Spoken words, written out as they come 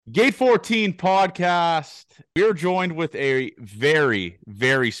Gate 14 podcast. We're joined with a very,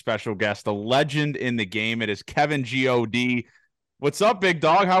 very special guest, a legend in the game. It is Kevin GohD. What's up, big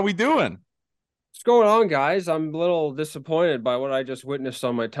dog? How we doing? What's going on, guys? I'm a little disappointed by what I just witnessed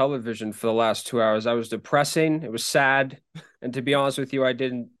on my television for the last 2 hours. I was depressing. It was sad. And to be honest with you,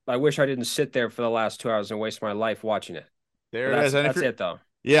 I wish I didn't sit there for the last 2 hours and waste my life watching it. But There it that's is. And if that's you're it though.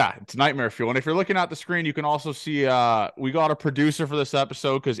 Yeah, it's nightmare fuel. And if you're looking at the screen, you can also see we got a producer for this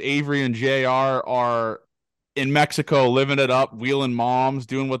episode because Avery and JR are in Mexico living it up, wheeling moms,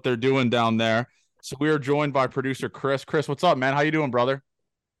 doing what they're doing down there. So we are joined by producer Chris. Chris, what's up, man? How you doing, brother?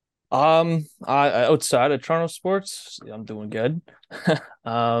 Outside of Toronto sports, I'm doing good.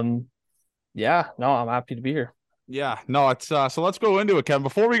 Um, yeah, no, I'm happy to be here. Yeah, no, it's so let's go into it, Kevin.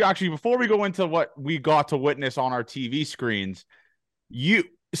 Before we go into what we got to witness on our TV screens, you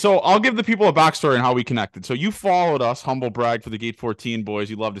so I'll give the people a backstory on how we connected. So you followed us, humble brag for the Gate 14 boys.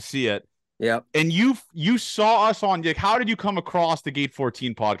 You love to see it. Yep. And you saw us on, like, how did you come across the Gate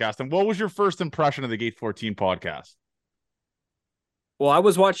 14 podcast? And what was your first impression of the Gate 14 podcast? Well, I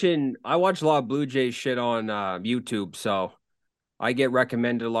watch a lot of Blue Jays shit on YouTube, so I get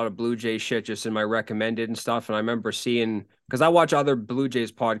recommended a lot of Blue Jays shit just in my recommended and stuff. And I remember seeing, because I watch other Blue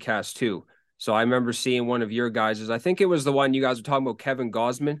Jays podcasts too. So I remember seeing one of your guys's. I think it was the one you guys were talking about, Kevin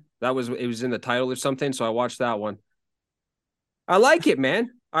GohD. It was in the title or something. So I watched that one. I like it,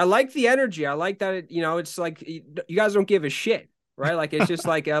 man. I like the energy. I like that it's like you guys don't give a shit, right? Like it's just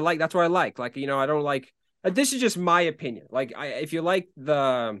like that's what I like. Like, I don't like this is just my opinion. Like if you like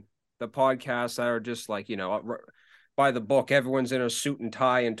the podcasts that are just like, by the book, everyone's in a suit and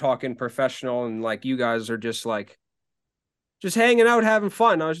tie and talking professional, and like you guys are just like just hanging out, having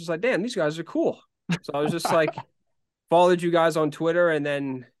fun. I was just like, damn, these guys are cool. So I was just like, followed you guys on Twitter, and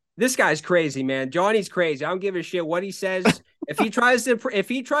then this guy's crazy, man. Johnny's crazy. I don't give a shit what he says. If he tries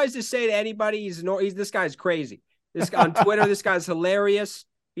to say to anybody, he's this guy's crazy. This guy on Twitter, this guy's hilarious.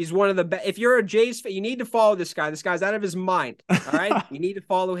 He's one of the best. If you're a Jays fan, you need to follow this guy. This guy's out of his mind. All right, you need to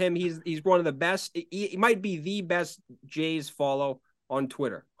follow him. He's one of the best. He might be the best Jays follow on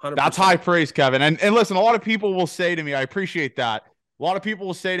Twitter. That's 100%. high praise, Kevin. And listen, a lot of people will say to me, I appreciate that. A lot of people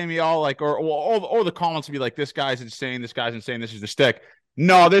will say to me, all like, or the comments will be like, this guy's insane, this guy's insane, this is the stick.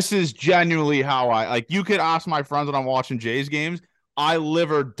 No, this is genuinely how I like. You could ask my friends when I'm watching Jays games. I live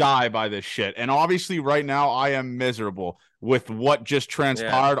or die by this shit. And obviously, right now, I am miserable with what just Yeah.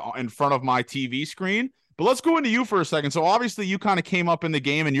 transpired in front of my TV screen. But let's go into you for a second. So obviously, you kind of came up in the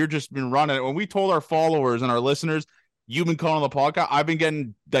game and you're just been running it. When we told our followers and our listeners, you've been calling the podcast, I've been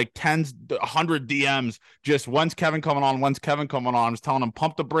getting like 10, 100 DMs. Just when's Kevin coming on? When's Kevin coming on? I was telling him,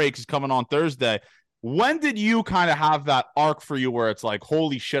 pump the brakes. He's coming on Thursday. When did you kind of have that arc for you where it's like,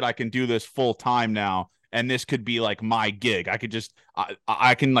 holy shit, I can do this full time now? And this could be like my gig. I could just,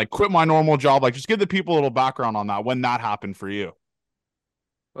 I can like quit my normal job. Like, just give the people a little background on that, when that happened for you.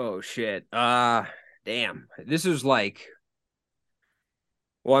 Oh shit. Damn. This is like.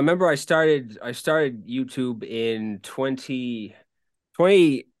 Well, I remember I started YouTube in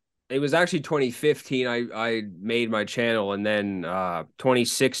 2020. It was actually 2015. I made my channel, and then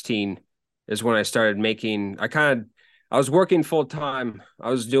 2016 is when I started making. I was working full time. I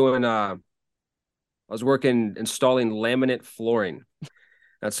was working installing laminate flooring.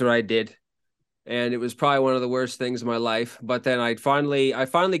 That's what I did. And it was probably one of the worst things in my life. But then I finally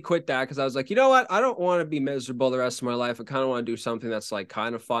quit that because I was like, you know what? I don't want to be miserable the rest of my life. I kind of want to do something that's like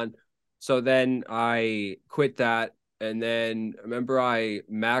kind of fun. So then I quit that. And then I remember I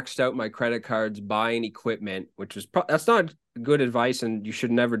maxed out my credit cards buying equipment, which was that's not good advice, and you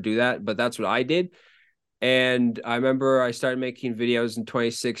should never do that. But that's what I did. And I remember I started making videos in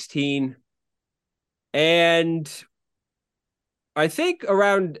 2016. And I think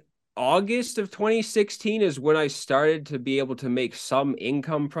around August of 2016 is when I started to be able to make some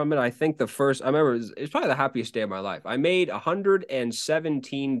income from it. I think I remember it's probably the happiest day of my life. I made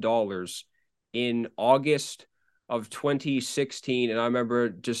 $117 in August of 2016. And I remember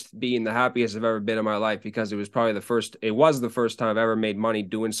just being the happiest I've ever been in my life because it was the first time I've ever made money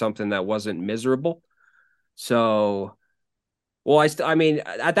doing something that wasn't miserable. So well, I mean,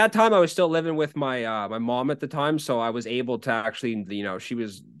 at that time I was still living with my mom at the time, so I was able to actually, she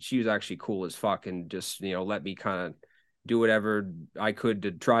was actually cool as fuck and just, let me kind of do whatever I could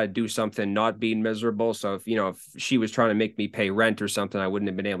to try to do something not being miserable. So if she was trying to make me pay rent or something, I wouldn't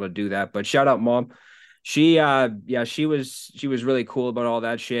have been able to do that. But shout out mom. She was really cool about all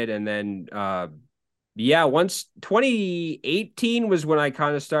that shit. And then once 2018 was when I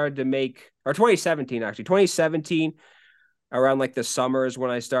kind of started to make, or 2017 actually. 2017 around like the summer is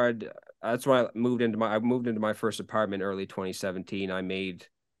when I started. That's when I moved into my first apartment early 2017. I made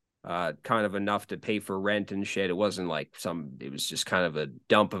kind of enough to pay for rent and shit. It wasn't like it was just kind of a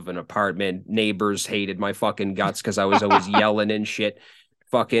dump of an apartment. Neighbors hated my fucking guts because I was always yelling and shit.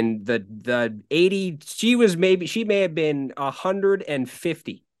 Fucking the 80, she may have been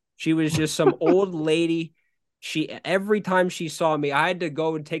 150. She was just some old lady. Every time she saw me, I had to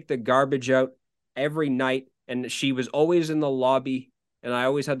go and take the garbage out every night. And she was always in the lobby. And I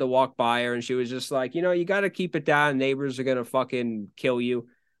always had to walk by her. And she was just like, you got to keep it down. Neighbors are going to fucking kill you,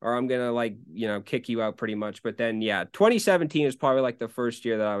 or I'm going to kick you out pretty much. But then, yeah, 2017 is probably like the first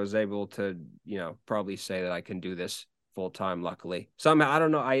year that I was able to, probably say that I can do this full time. Luckily, somehow, I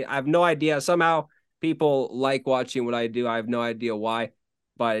don't know. I have no idea. Somehow people like watching what I do. I have no idea why,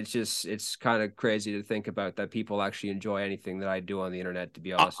 but it's kind of crazy to think about that people actually enjoy anything that I do on the internet, to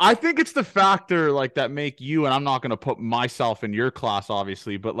be honest. I think it's the factor like that make you, and I'm not going to put myself in your class,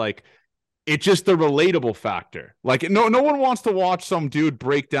 obviously, but like, it's just the relatable factor. Like no one wants to watch some dude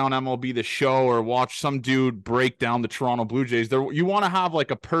break down MLB The Show or watch some dude break down the Toronto Blue Jays. You want to have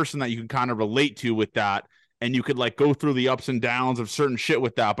like a person that you can kind of relate to with that, and you could like go through the ups and downs of certain shit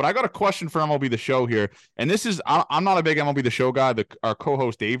with that. But I got a question for MLB The Show here, and this is I'm not a big MLB The Show guy. Our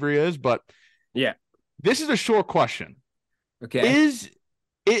co-host Avery is, but yeah, this is a short question. Okay,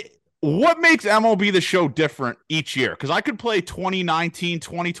 What makes MLB The Show different each year? Because I could play 2019,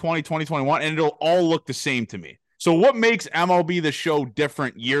 2020, 2021, and it'll all look the same to me. So what makes MLB The Show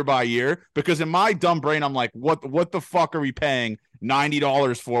different year by year? Because in my dumb brain, I'm like, what the fuck are we paying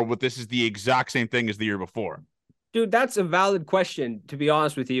 $90 for? What this is the exact same thing as the year before. dude, that's a valid question, to be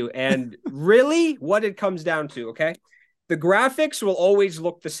honest with you. And really what it comes down to, okay? The graphics will always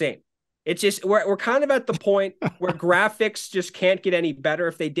look the same. It's just we're kind of at the point where graphics just can't get any better.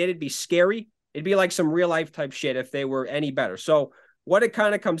 If they did, it'd be scary. It'd be like some real life type shit if they were any better. So what it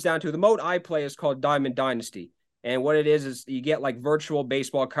kind of comes down to, the mode I play is called Diamond Dynasty. And what it is you get like virtual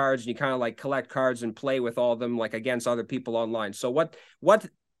baseball cards and you kind of like collect cards and play with all of them like against other people online. So what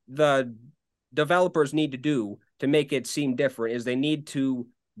the developers need to do to make it seem different is they need to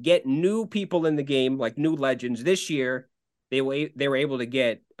get new people in the game, like new legends. This year, they were able to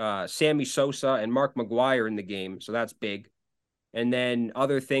get Sammy Sosa and Mark McGwire in the game, so that's big. And then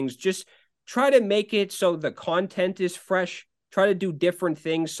other things, just try to make it so the content is fresh. Try to do different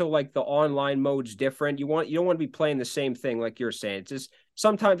things so like the online mode's different. You don't want to be playing the same thing like you're saying. It's just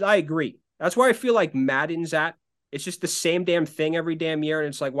sometimes I agree. That's where I feel like Madden's at. It's just the same damn thing every damn year, and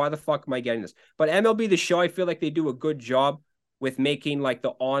it's like, why the fuck am I getting this? But MLB The Show, I feel like they do a good job with making like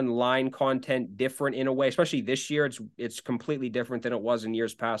the online content different in a way, especially this year. It's completely different than it was in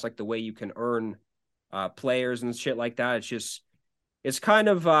years past, like the way you can earn players and shit like that. It's kind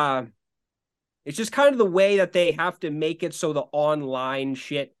of the way that they have to make it so the online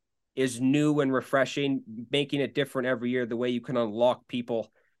shit is new and refreshing, making it different every year, the way you can unlock people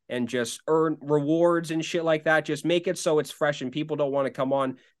and just earn rewards and shit like that. Just make it so it's fresh and people don't want to come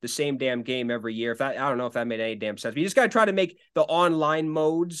on the same damn game every year. I don't know if that made any damn sense. But you just got to try to make the online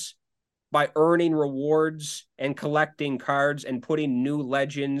modes by earning rewards and collecting cards and putting new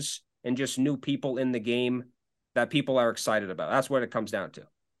legends and just new people in the game that people are excited about. That's what it comes down to.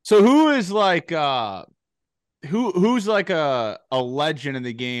 So who is like who's like a legend in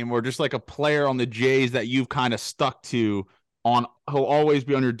the game, or just like a player on the Jays that you've kind of stuck to on, who'll always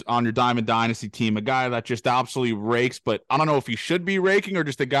be on your Diamond Dynasty team, a guy that just absolutely rakes, but I don't know if he should be raking, or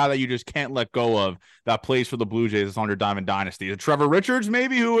just a guy that you just can't let go of that plays for the Blue Jays that's on your Diamond Dynasty? Is it Trevor Richards,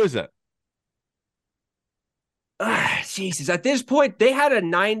 maybe? Who is it? Jesus, at this point, they had a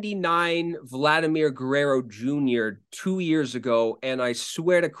 99 Vladimir Guerrero Jr. 2 years ago, and I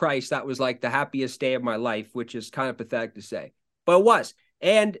swear to Christ, that was like the happiest day of my life, which is kind of pathetic to say, but it was.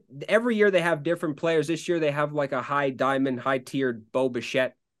 And every year they have different players. This year they have like a high tiered Bo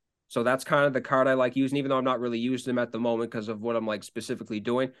Bichette. So that's kind of the card I like using, even though I'm not really using them at the moment because of what I'm like specifically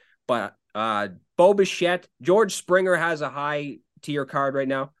doing. But Bo Bichette, George Springer has a high tier card right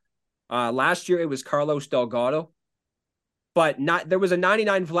now. Last year it was Carlos Delgado, but there was a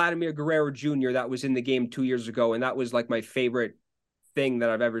 99 Vladimir Guerrero Jr. that was in the game 2 years ago, and that was like my favorite thing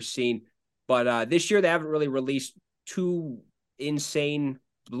that I've ever seen. But this year they haven't really released two insane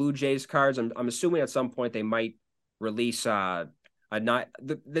Blue Jays cards. I'm assuming at some point they might release they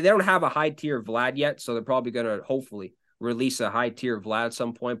don't have a high tier Vlad yet, so they're probably gonna hopefully release a high tier Vlad at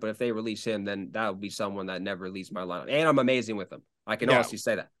some point. But if they release him, then that would be someone that never leaves my lineup. And I'm amazing with him. I can honestly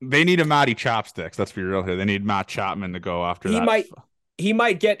say that. They need a Matty Chapsticks. Let's be real here. They need Matt Chapman to go after that. He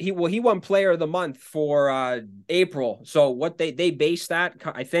might get he won Player of the Month for April. So what they base that,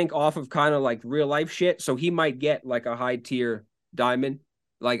 I think, off of kind of like real life shit. So he might get like a high tier diamond.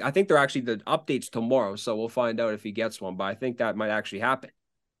 Like I think they're actually the updates tomorrow, so we'll find out if he gets one. But I think that might actually happen.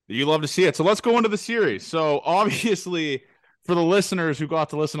 You love to see it. So let's go into the series. So obviously, for the listeners who got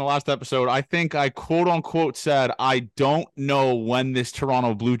to listen to last episode, I think I quote unquote said, I don't know when this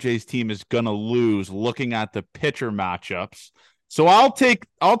Toronto Blue Jays team is going to lose looking at the pitcher matchups. So I'll take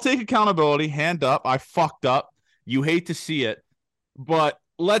accountability, hand up. I fucked up. You hate to see it, but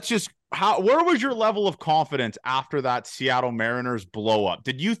let's just where was your level of confidence after that Seattle Mariners blow up?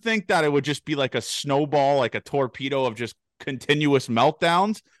 Did you think that it would just be like a snowball, like a torpedo of just continuous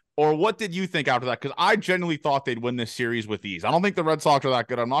meltdowns? Or what did you think after that? Because I genuinely thought they'd win this series with ease. I don't think the Red Sox are that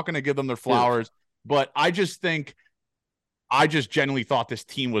good. I'm not going to give them their flowers, but I just genuinely thought this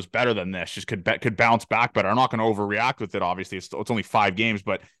team was better than this. Just could bounce back better. I'm not going to overreact with it. Obviously, it's only 5 games,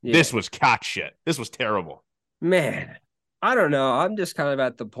 but this was cat shit. This was terrible. Man, I don't know. I'm just kind of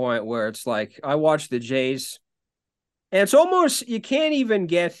at the point where it's like I watch the Jays, and it's almost you can't even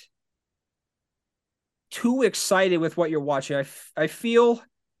get too excited with what you're watching. I feel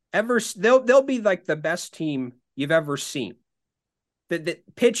they'll be like the best team you've ever seen. The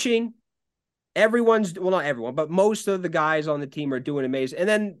pitching, not everyone, but most of the guys on the team are doing amazing. And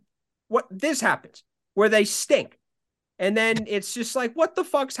then what this happens where they stink. And then it's just like, what the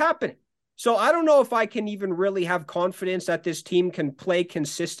fuck's happening? So I don't know if I can even really have confidence that this team can play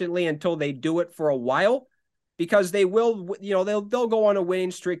consistently until they do it for a while, because they will, they'll go on a winning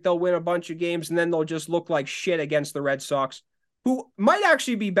streak. They'll win a bunch of games and then they'll just look like shit against the Red Sox, who might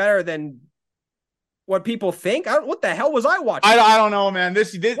actually be better than what people think. What the hell was I watching? I don't know, man.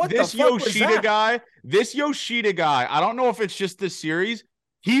 This Yoshida guy, I don't know if it's just this series.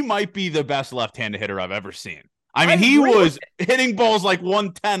 He might be the best left-handed hitter I've ever seen. I mean, he was hitting balls like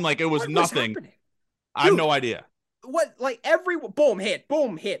 110, like it was nothing. I have no idea. What, like every boom hit,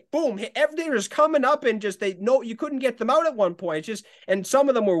 boom hit, boom hit. Everything was coming up and just you couldn't get them out at one point. It's just, and some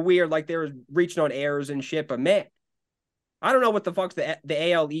of them were weird, like they were reaching on errors and shit. But man, I don't know what the fuck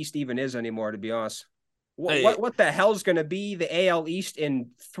the AL East even is anymore, to be honest. What the hell's going to be the AL East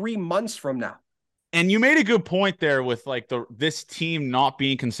in 3 months from now? And you made a good point there with like this team not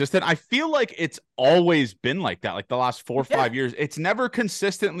being consistent. I feel like it's always been like that, like the last 4 or 5 years. It's never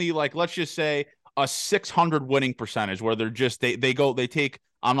consistently, like, let's just say a 600 winning percentage where they're just, they take,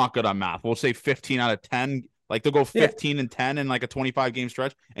 I'm not good on math, we'll say 15 out of 10. Like they'll go 15 and 10 in like a 25 game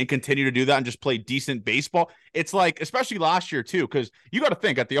stretch and continue to do that and just play decent baseball. It's like, especially last year too, because you got to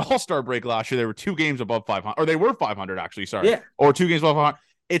think at the All-Star break last year, there were 2 games above 500, or they were 500 actually, sorry. Yeah. Or 2 games above 500.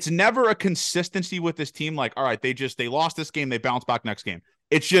 It's never a consistency with this team. Like, all right, they lost this game, they bounce back next game.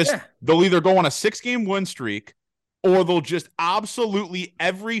 It's just they'll either go on a 6-game win streak, or they'll just absolutely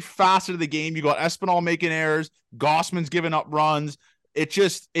every facet of the game. You got Espinal making errors, Gossman's giving up runs.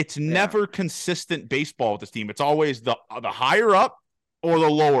 It's never consistent baseball with this team. It's always the higher up or the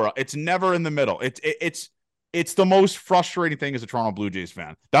lower up. It's never in the middle. It's the most frustrating thing as a Toronto Blue Jays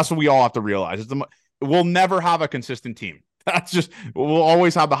fan. That's what we all have to realize. We'll never have a consistent team. That's just, we'll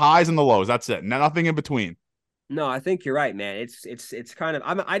always have the highs and the lows. That's it. Nothing in between. No, I think you're right, man. It's kind of,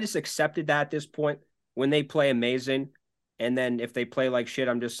 I just accepted that at this point. When they play amazing, and then if they play like shit,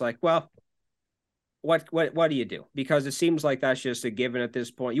 I'm just like, well, what do you do? Because it seems like that's just a given at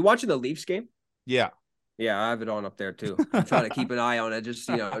this point. You watching the Leafs game? Yeah. Yeah, I have it on up there too. I'm trying to keep an eye on it. Just,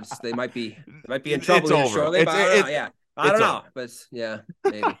 they might be in trouble here shortly. I don't know. But yeah,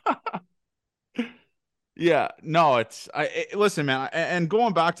 maybe. Yeah, no, listen, man, and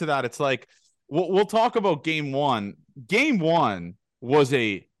going back to that, it's like we'll talk about game 1. Game 1 was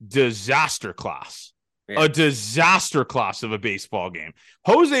a disaster class. A disaster class of a baseball game.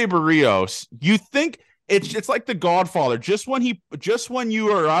 Jose Barrios, you think it's like the Godfather. Just when you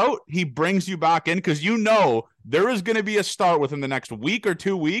are out, he brings you back in, because there is going to be a start within the next week or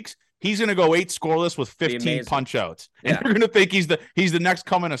 2 weeks. He's going to go 8 scoreless with 15 punch outs, and you're going to think he's the next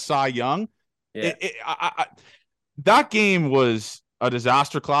coming of Cy Young. Yeah. That game was a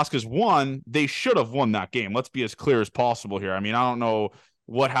disaster class because, one, they should have won that game. Let's be as clear as possible here. I mean, I don't know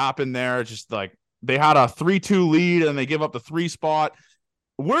what happened there. It's just like they had a 3-2 lead and they give up the 3 spot.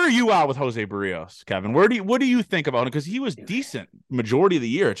 Where are you at with Jose Barrios, Kevin? What do you think about him? Because he was decent majority of the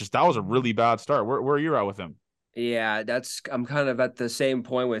year. It's just that was a really bad start. Where are you at with him? Yeah, I'm kind of at the same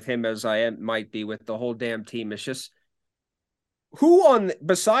point with him as I might be with the whole damn team. It's just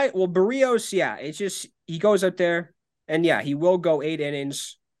Barrios, it's just he goes out there and he will go 8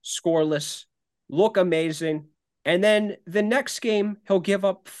 innings, scoreless, look amazing. And then the next game, he'll give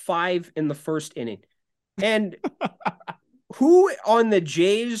up 5 in the first inning. And who on the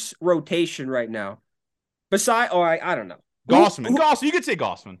Jays rotation right now? I don't know. Gossman. You could say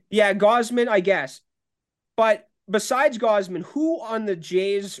Gossman. Yeah, Gossman, I guess. But besides Gossman, who on the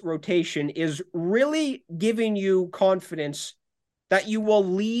Jays rotation is really giving you confidence that you will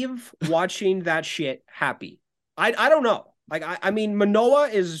leave watching that shit happy. I don't know. Like, I mean, Manoah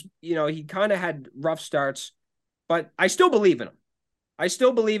is, he kind of had rough starts, but I still believe in him. I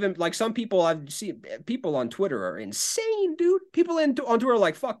still believe in, like, some people I've seen, people on Twitter are insane, dude. People on Twitter are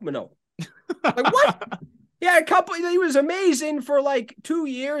like, fuck Manoah. Like, what? Yeah, he was amazing for like 2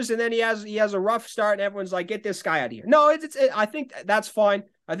 years, and then he has a rough start, and everyone's like, get this guy out of here. No, I think that's fine.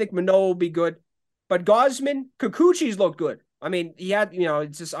 I think Manoah will be good. But Gausman, Kikuchi's looked good. I mean, he had,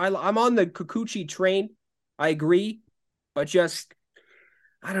 it's just, I'm on the Kikuchi train. I agree. But just,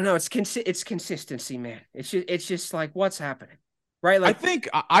 I don't know. It's consistency, man. It's just like, what's happening? Right? Like,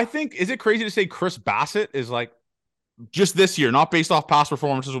 I think, is it crazy to say Chris Bassett is like, just this year, not based off past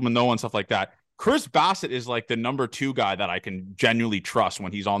performances with Manoah and stuff like that, Chris Bassett is like the number 2 guy that I can genuinely trust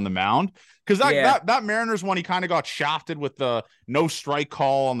when he's on the mound. Because that Mariners one, he kind of got shafted with the no strike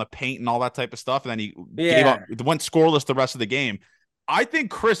call on the paint and all that type of stuff. And then he gave up, went scoreless the rest of the game. I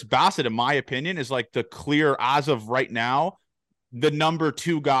think Chris Bassett, in my opinion, is like the clear, as of right now, the number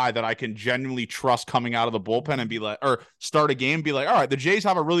 2 guy that I can genuinely trust coming out of the bullpen and be like, or start a game, be like, all right, the Jays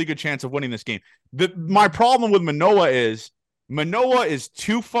have a really good chance of winning this game. My problem with Manoah is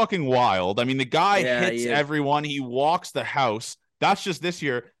too fucking wild. I mean, the guy hits everyone. He walks the house. That's just this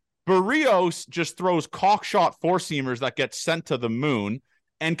year. Barrios just throws cockshot four-seamers that get sent to the moon.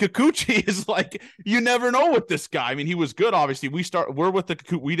 And Kikuchi is like, you never know with this guy. I mean, he was good, obviously. we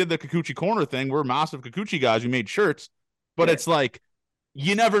did the Kikuchi corner thing. We're massive Kikuchi guys. We made shirts. But it's like,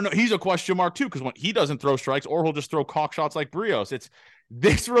 you never know. He's a question mark, too, because when he doesn't throw strikes, or he'll just throw cock shots like Barrios.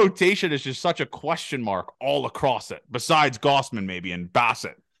 This rotation is just such a question mark all across it, besides Gausman maybe and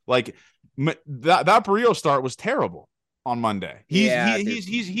Bassett. Like, that Barrios start was terrible on Monday.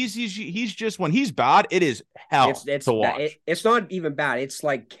 He's just, when he's bad, it is hell to watch. It's not even bad. It's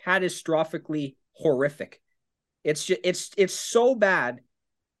like catastrophically horrific. It's just, it's so bad.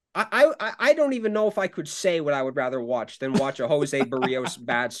 I don't even know if I could say what I would rather watch than watch a Jose Barrios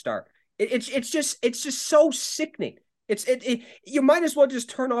bad start. It's just so sickening. You might as well just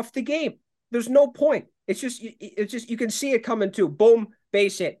turn off the game. There's no point. It's just you can see it coming too. Boom,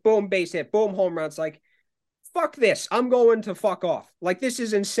 base hit, boom, home run. It's like, fuck this. I'm going to fuck off. Like, this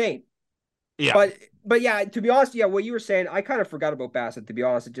is insane. Yeah. But yeah, to be honest, what you were saying, I kind of forgot about Bassett, to be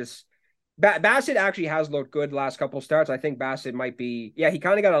honest. It just, Bassett actually has looked good the last couple of starts. I think Bassett might be, he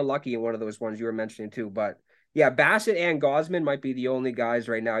kind of got unlucky in one of those ones you were mentioning too. But yeah, Bassett and Gausman might be the only guys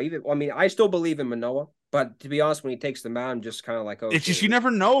right now. I still believe in Manoah, but to be honest, when he takes the mound, I'm just kind of like, it's just, you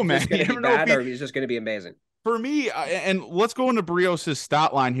never know, man. You never know or he's just going to be amazing. For me, and let's go into Barrios'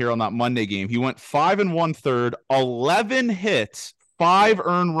 stat line here on that Monday game. He went 5 1/3, 11 hits, 5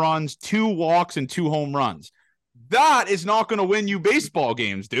 earned runs, 2 walks, and 2 home runs. That is not going to win you baseball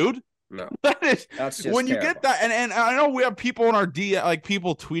games, dude. No, that's just when you get that, and I know we have people in our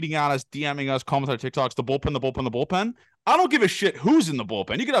people tweeting at us, DMing us, comments on TikToks, the bullpen. I don't give a shit who's in the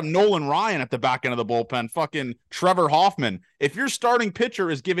bullpen. You could have Nolan Ryan at the back end of the bullpen, fucking Trevor Hoffman. If your starting pitcher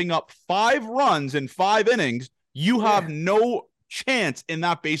is giving up 5 runs in 5 innings, you have no chance in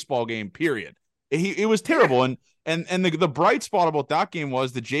that baseball game, period. It was terrible. And the bright spot about that game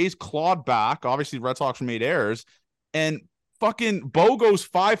was the Jays clawed back. Obviously, Red Sox made errors, and fucking Bo goes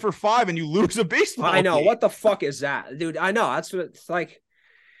 5 for 5 and you lose a baseball I know. game. What the fuck is that? Dude, I know. That's what it's like.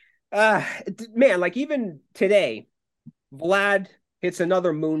 Man, like, even today, Vlad hits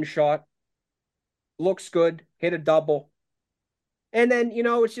another moonshot. Looks good. Hit a double. And then,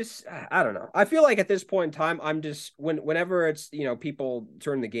 it's just, I don't know. I feel like at this point in time, I'm just, whenever it's, people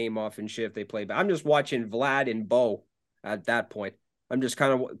turn the game off and shit if they play, but I'm just watching Vlad and Bo at that point. I'm just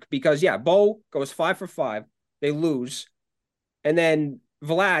kind of, because, Bo goes 5 for 5. They lose. And then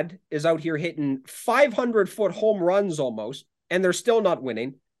Vlad is out here hitting 500-foot home runs almost, and they're still not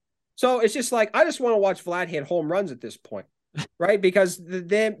winning. So it's just like, I just want to watch Vlad hit home runs at this point, right? Because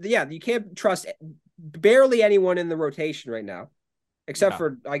you can't trust barely anyone in the rotation right now, except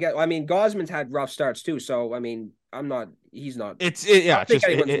for, Gausman's had rough starts too. So, he's not. It's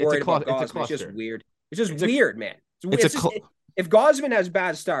just weird. It's just weird, man. If Gausman has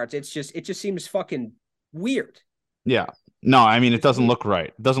bad starts, it just seems fucking weird. Yeah. No, it doesn't look right.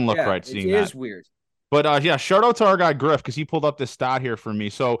 It doesn't look right seeing that. It is weird. But shout out to our guy Griff, because he pulled up this stat here for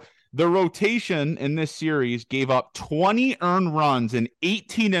me. So the rotation in this series gave up 20 earned runs in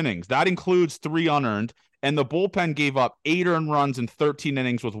 18 innings. That includes 3 unearned. And the bullpen gave up 8 earned runs in 13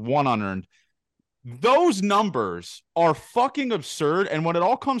 innings with 1 unearned. Those numbers are fucking absurd. And when it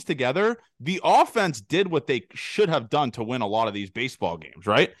all comes together, the offense did what they should have done to win a lot of these baseball games,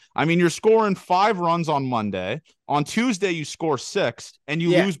 right? You're scoring 5 runs on Monday. On Tuesday, you score 6 and you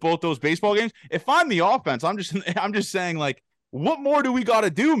lose both those baseball games. If I'm the offense, I'm just saying, like, What more do we got to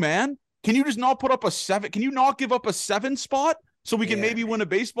do, man? Can you just not put up a 7? Can you not give up a 7 spot so we can maybe win a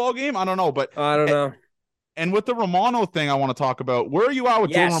baseball game? I don't know, but I don't know. And with the Romano thing, I want to talk about. Where are you at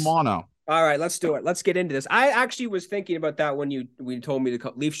with Joe Romano? All right, let's do it. Let's get into this. I actually was thinking about that when you told me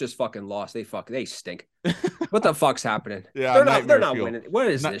the Leafs just fucking lost. They stink. What the fuck's happening? Yeah, they're not winning. What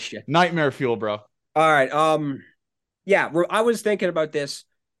is this shit? Nightmare fuel, bro. All right. Yeah, I was thinking about this.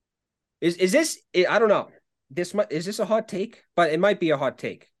 Is this? I don't know. Is this a hot take? But it might be a hot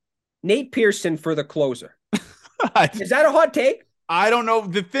take. Nate Pearson for the closer. Is that a hot take? I don't know.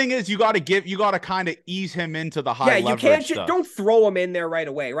 The thing is, you got to kind of ease him into the high leverage. Yeah, you can't don't throw him in there right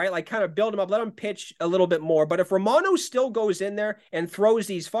away, right? Like kind of build him up, let him pitch a little bit more. But if Romano still goes in there and throws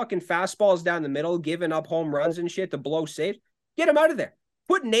these fucking fastballs down the middle, giving up home runs and shit to blow saves, get him out of there.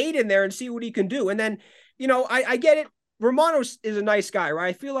 Put Nate in there and see what he can do. And then, I get it. Romano is a nice guy,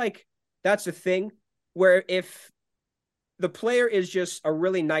 right? I feel like that's a thing where if the player is just a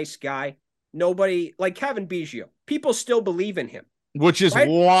really nice guy, nobody, like Kevin GohD, people still believe in him. Which is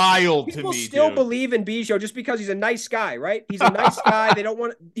wild to me. People still believe in Bichette just because he's a nice guy, right? He's a nice guy.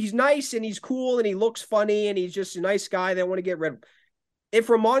 He's nice and he's cool and he looks funny and he's just a nice guy. They don't want to get rid of him. If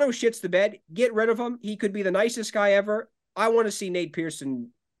Romano shits the bed, get rid of him. He could be the nicest guy ever. I want to see Nate Pearson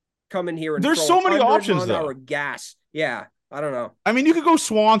come in here and there's so many options though. Gas. Yeah. I don't know. I mean, you could go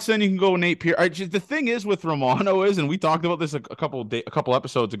Swanson, you can go Nate Pearson. The thing is with Romano and we talked about this a couple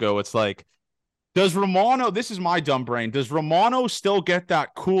episodes ago. It's like, does Romano, this is my dumb brain, does Romano still get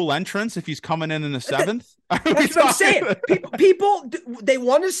that cool entrance if he's coming in the 7th? That's what I'm saying. People, they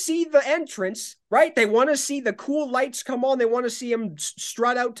want to see the entrance, right? They want to see the cool lights come on. They want to see him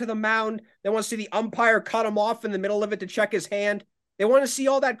strut out to the mound. They want to see the umpire cut him off in the middle of it to check his hand. They want to see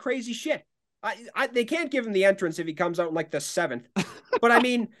all that crazy shit. They can't give him the entrance if he comes out in like the 7th. But I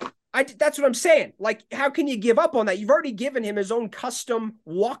mean, that's what I'm saying. Like, how can you give up on that? You've already given him his own custom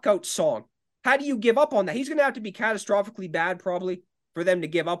walkout song. How do you give up on that? He's going to have to be catastrophically bad probably for them to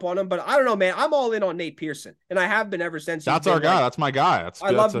give up on him. But I don't know, man. I'm all in on Nate Pearson. And I have been ever since. That's our guy. That's my guy.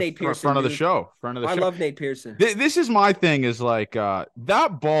 I love Nate Pearson. Front of the show. I love Nate Pearson. This is my thing is like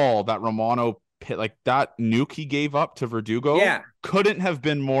that ball that Romano hit, like that nuke he gave up to Verdugo couldn't have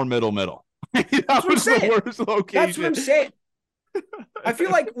been more middle. That's what I'm saying. The worst location. That's what I'm saying. I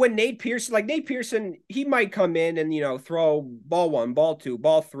feel like when Nate Pearson, he might come in and, throw ball 1, ball 2,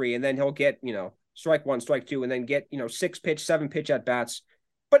 ball 3, and then he'll get, strike 1, strike 2, and then get, 6 pitch, 7 pitch at bats.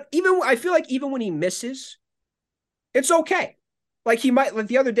 But I feel like even when he misses, it's okay. Like he might, like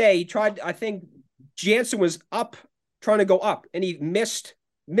the other day, he tried, I think Jansen was trying to go up, and he missed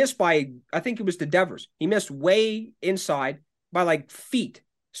by, I think it was the Devers. He missed way inside by like feet.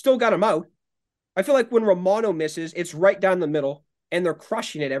 Still got him out. I feel like when Romano misses, it's right down the middle, and they're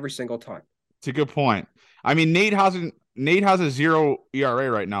crushing it every single time. It's a good point. I mean, Nate has a 0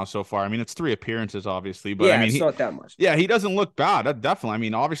 ERA right now so far. I mean, it's 3 appearances, obviously, but I mean, it's not that much. Yeah, he doesn't look bad. Definitely. I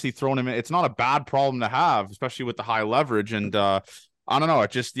mean, obviously throwing him in, it's not a bad problem to have, especially with the high leverage. And I don't know.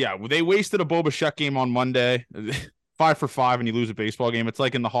 It just, they wasted a Bichette game on Monday. 5 for 5 and you lose a baseball game. It's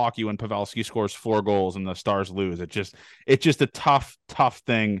like in the hockey when Pavelski scores 4 goals and the Stars lose. It's just a tough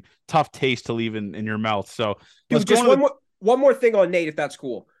thing, tough taste to leave in your mouth. So dude, just one more thing on Nate, if that's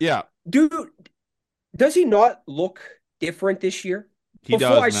cool. Yeah. Dude, does he not look different this year? He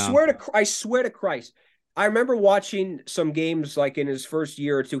does, man. I swear to Christ. I remember watching some games like in his first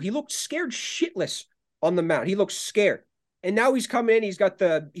year or two. He looked scared shitless on the mound. He looked scared. And now he's coming in, he's got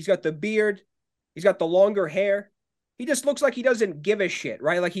the beard, he's got the longer hair. He just looks like he doesn't give a shit,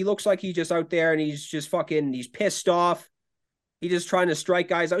 right? Like he looks like he's just out there and he's just he's pissed off. He's just trying to strike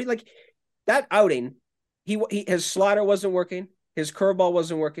guys out. He's like that outing. His slider wasn't working. His curveball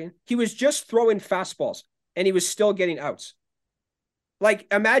wasn't working. He was just throwing fastballs and he was still getting outs. Like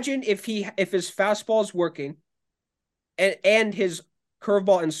imagine if his fastball's working and his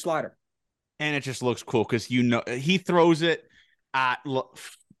curveball and slider. And it just looks cool because he throws it at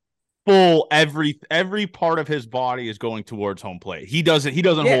full. Every part of his body is going towards home plate. He doesn't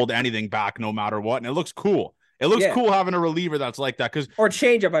hold anything back no matter what, and it looks cool. It looks cool having a reliever that's like that. Or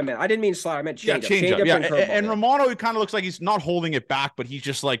changeup, I meant. I didn't mean slider. I meant changeup. Changeup. Yeah, and Romano, he kind of looks like he's not holding it back, but he's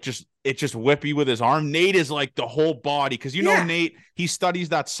just like it's just whippy with his arm. Nate is like the whole body because Nate, he studies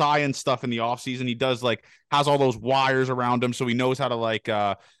that science stuff in the offseason. He does has all those wires around him, so he knows how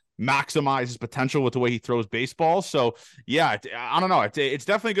to maximize his potential with the way he throws baseballs. So yeah, I don't know. It's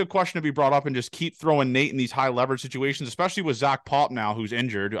definitely a good question to be brought up and just keep throwing Nate in these high leverage situations, especially with Zach Pop now, who's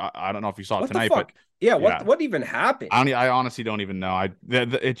injured. I don't know if you saw it tonight, but what even happened? I honestly don't even know.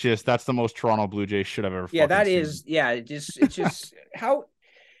 That's the most Toronto Blue Jays shit I've ever. Yeah, that is. Seen. Yeah, it's just how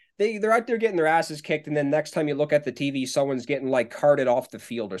they're out there getting their asses kicked, and then next time you look at the TV, someone's getting like carted off the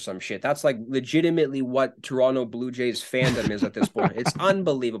field or some shit. That's like legitimately what Toronto Blue Jays fandom is at this point. It's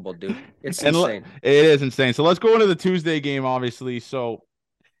unbelievable, dude. It's insane. It is insane. So let's go into the Tuesday game, obviously. So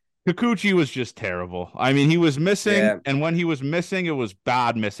Kikuchi was just terrible. I mean, he was missing, and when he was missing, it was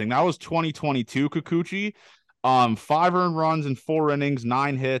bad missing. That was 2022 Kikuchi. 5 earned runs in 4 innings,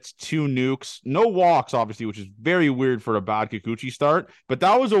 9 hits, 2 nukes, no walks, obviously, which is very weird for a bad Kikuchi start. But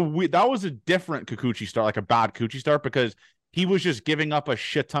that was a different Kikuchi start, like a bad Kikuchi start, because he was just giving up a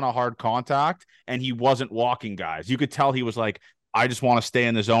shit ton of hard contact and he wasn't walking guys. You could tell he was like, I just want to stay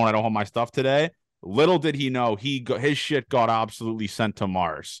in the zone. I don't have my stuff today. Little did he know his shit got absolutely sent to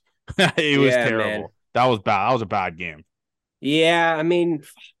Mars. It was terrible. Man. That was bad. That was a bad game. Yeah, I mean,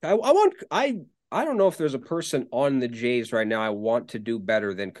 I don't know if there's a person on the Jays right now I want to do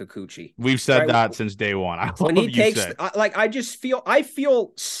better than Kikuchi. We've said that since day one. When he takes, I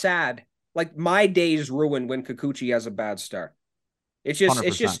feel sad. Like my day's ruined when Kikuchi has a bad start. It's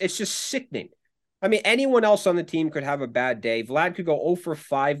just sickening. I mean, anyone else on the team could have a bad day. Vlad could go 0 for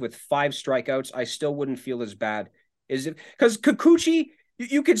 5 with 5 strikeouts. I still wouldn't feel as bad. Is it because Kikuchi?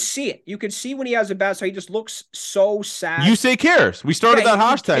 You could see it. You could see when he has a bad start. He just looks so sad. You say cares. We started that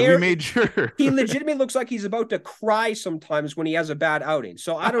hashtag. We made sure. He legitimately looks like he's about to cry sometimes when he has a bad outing.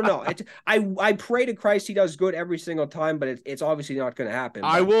 So I don't know. I pray to Christ he does good every single time, but it's obviously not going to happen.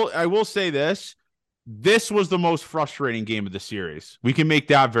 I will say this. This was the most frustrating game of the series. We can make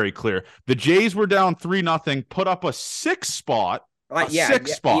that very clear. The Jays were down 3-0, put up a 6 spot.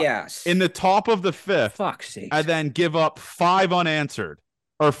 Sixth spot in the top of the 5th. Fuck's sake. And then give up 5 unanswered.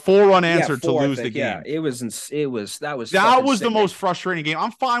 Or 4 unanswered to lose the game. Yeah, that was the most frustrating game. I'm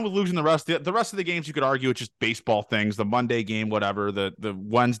fine with losing the rest of the games. You could argue it's just baseball things. The Monday game, whatever. The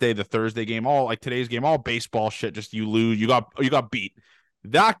Wednesday, the Thursday game, all like today's game, all baseball shit. Just you lose, you got beat.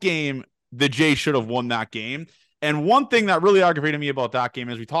 That game, the Jays should have won that game. And one thing that really aggravated me about that game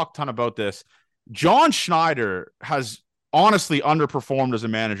is we talked a ton about this. John Schneider has honestly underperformed as a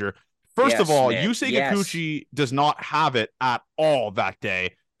manager. First of all, Yusei Kikuchi does not have it at all that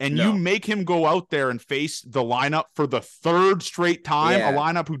day. And you make him go out there and face the lineup for the 3rd straight time, a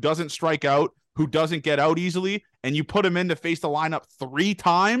lineup who doesn't strike out, who doesn't get out easily, and you put him in to face the lineup 3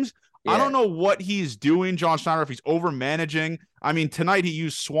 times. I don't know what he's doing, John Schneider, if he's over-managing. I mean, tonight he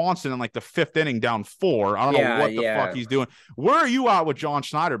used Swanson in like the 5th inning down 4. I don't know what the fuck he's doing. Where are you at with John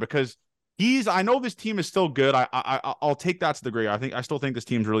Schneider? Because I know this team is still good. I'll take that to the grave. I still think this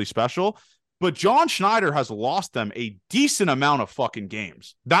team's really special. But John Schneider has lost them a decent amount of fucking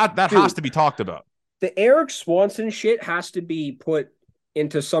games. That has to be talked about. The Eric Swanson shit has to be put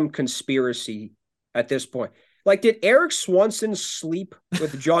into some conspiracy at this point. Like, did Eric Swanson sleep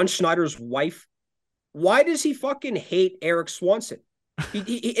with John Schneider's wife? Why does he fucking hate Eric Swanson?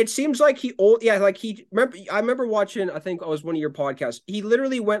 It seems like I remember watching, I think it was one of your podcasts. He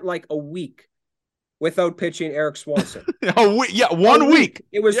literally went like a week without pitching Eric Swanson. 1 week.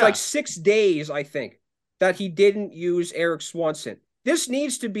 It was like 6 days, I think, that he didn't use Eric Swanson. This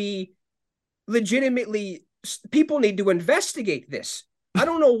needs to be legitimately, people need to investigate this. I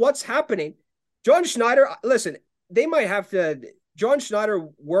don't know what's happening. John Schneider, listen, they might have to, John Schneider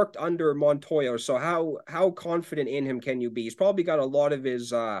worked under Montoya, so how confident in him can you be? He's probably got a lot of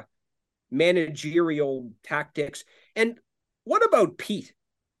his managerial tactics. And what about Pete?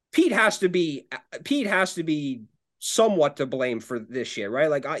 Pete has to be somewhat to blame for this shit, right?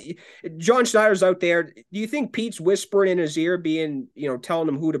 Like John Schneider's out there. Do you think Pete's whispering in his ear, being, telling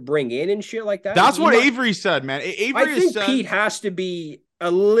him who to bring in and shit like that? That's what Avery said, man. I think Pete has to be a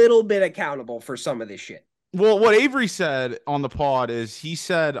little bit accountable for some of this shit. Well, what Avery said on the pod is he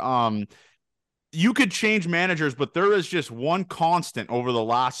said, you could change managers, but there is just one constant over the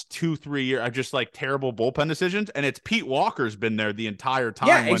last 2-3 years of just like terrible bullpen decisions. And it's Pete Walker's been there the entire time.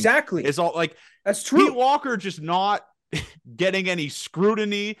 Yeah, exactly. It's all like, that's true. Pete Walker just not getting any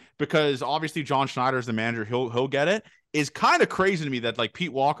scrutiny because obviously John Schneider is the manager. He'll get it. Is kind of crazy to me that like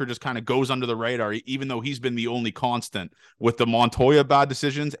Pete Walker just kind of goes under the radar, even though he's been the only constant with the Montoya bad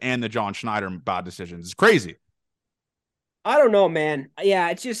decisions and the John Schneider bad decisions. It's crazy. I don't know, man. Yeah,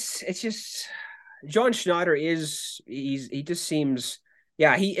 it's just John Schneider he just seems,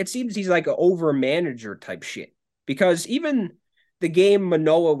 it seems he's like an over manager type shit, because even the game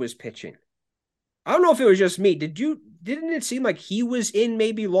Manoah was pitching, I don't know if it was just me. Didn't it seem like he was in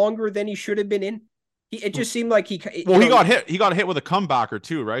maybe longer than he should have been in? It just seemed like he got hit. He got hit with a comebacker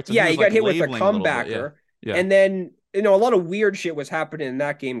too, right? So he got hit with a comebacker. Yeah. And then, a lot of weird shit was happening in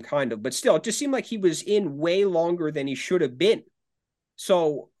that game, kind of. But still, it just seemed like he was in way longer than he should have been.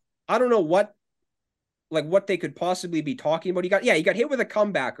 So I don't know what like what they could possibly be talking about. He got hit with a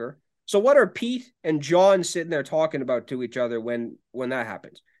comebacker. So what are Pete and John sitting there talking about to each other when that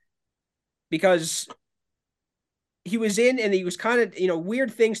happens? Because he was in and he was kind of,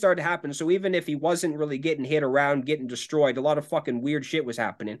 weird things started to happen. So even if he wasn't really getting hit around, getting destroyed, a lot of fucking weird shit was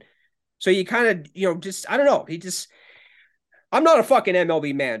happening. So you kind of, just, I don't know. I'm not a fucking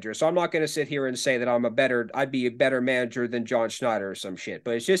MLB manager, so I'm not going to sit here and say that I'd be a better manager than John Schneider or some shit.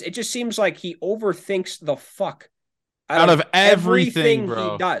 But it just seems like he overthinks the fuck out of everything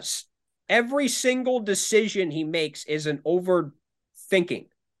he does. Every single decision he makes is an overthinking,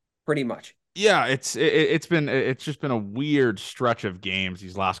 pretty much. Yeah, it's just been a weird stretch of games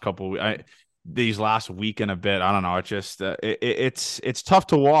these last these last week and a bit. I don't know. It just it's tough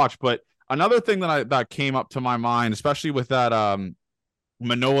to watch. But another thing that came up to my mind, especially with that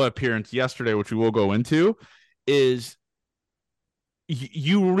Manoah appearance yesterday, which we will go into, is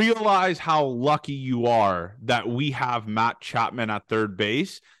you realize how lucky you are that we have Matt Chapman at third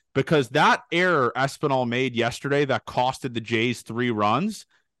base, because that error Espinal made yesterday that costed the Jays 3 runs.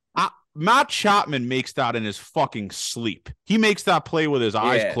 Matt Chapman makes that in his fucking sleep. He makes that play with his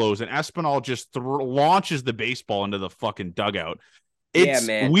eyes closed, and Espinal just launches the baseball into the fucking dugout.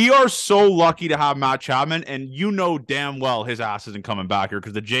 Man. We are so lucky to have Matt Chapman, and damn well his ass isn't coming back here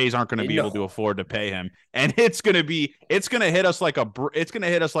because the Jays aren't going to be able to afford to pay him, and it's going to hit us like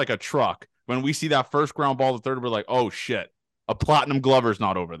a truck when we see that first ground ball to third. We're like, oh shit, a platinum Glover's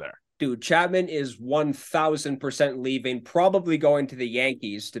not over there. Dude, Chapman is 1,000% leaving, probably going to the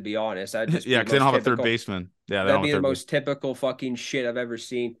Yankees, to be honest. Because they don't have a third baseman. Yeah, that'd be the most typical fucking shit I've ever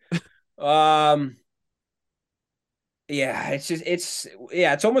seen. It's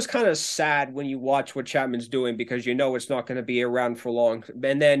almost kind of sad when you watch what Chapman's doing, because it's not going to be around for long.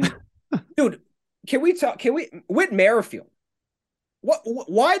 And then, dude, Whit Merrifield?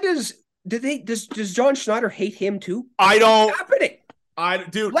 Why does John Schneider hate him too? I don't. What's happening?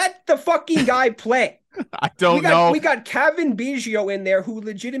 Dude, let the fucking guy play. I don't know. We got Kevin GohD in there who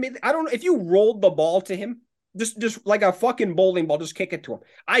legitimately, I don't know if you rolled the ball to him, just like a fucking bowling ball, just kick it to him.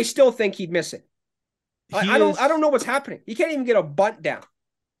 I still think he'd miss it. I don't know what's happening. He can't even get a bunt down.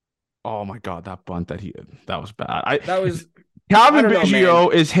 Oh my God, that bunt that was bad. Kevin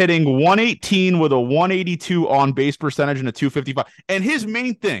GohD is hitting 118 with a 182 on base percentage and a 255. And his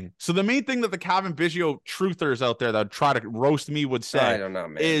main thing, the main thing that the Kevin GohD truthers out there that try to roast me would say, I don't know,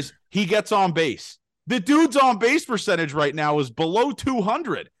 man, is he gets on base. The dude's on base percentage right now is below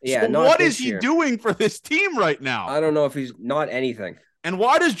 200. Yeah, so what is he doing for this team right now? I don't know if he's not anything. And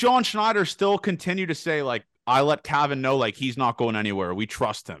why does John Schneider still continue to say, like, I let Kevin know, like, he's not going anywhere. We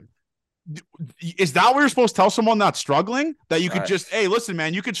trust him. Is that what you're supposed to tell someone that's struggling? That you could just, hey, listen,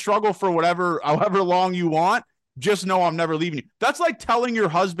 man, you could struggle for however long you want. Just know I'm never leaving you. That's like telling your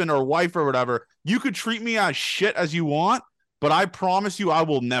husband or wife or whatever, you could treat me as shit as you want, but I promise you I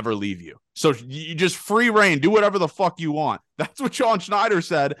will never leave you. So you just free reign, do whatever the fuck you want. That's what John Schneider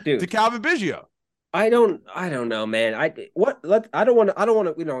said to Kevin GohD. I don't know, man. I don't want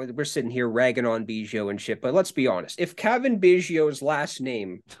to, we're sitting here ragging on Biggio and shit, but let's be honest. If Kevin Biggio's last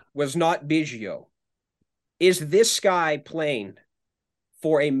name was not Biggio, is this guy playing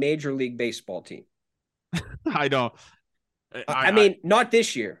for a Major League Baseball team? I don't. I mean, not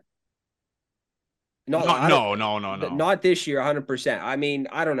this year. No. Not this year, 100%. I mean,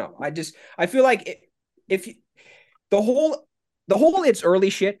 I don't know. I feel like if the whole it's early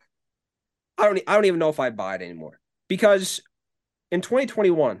shit, I don't even know if I buy it anymore, because in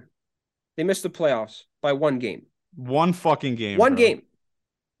 2021 they missed the playoffs by one game. One fucking game. One game.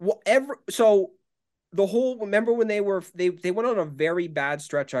 So the whole, remember when they went on a very bad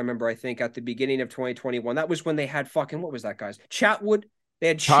stretch, I think at the beginning of 2021. That was when they had fucking, what was that, guys? Chatwood. They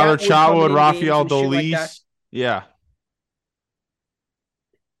had Chatwood, Rafael Dolis. Like yeah.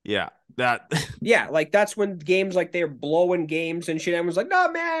 Yeah. Like that's when games, like they're blowing games and shit. Everyone's like,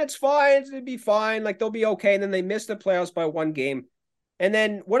 no, man, it's fine. It'll be fine. Like they'll be okay. And then they missed the playoffs by one game. And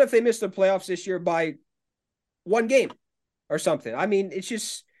then what if they missed the playoffs this year by one game or something? I mean, it's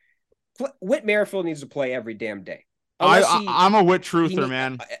just, Whit Merrifield needs to play every damn day. I'm a Whit truther,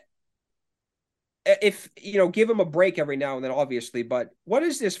 man. If, give him a break every now and then, obviously. But what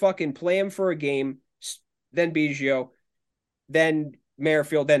is this fucking play him for a game, then Biggio, then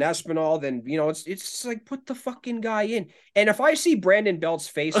Merrifield, then Espinal, then, it's like, put the fucking guy in. And if I see Brandon Belt's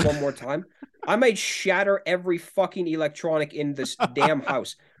face one more time, I might shatter every fucking electronic in this damn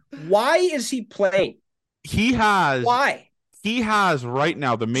house. Why is he playing? Why? He has right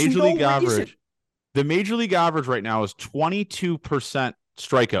now the Major League average. The Major League average right now is 22%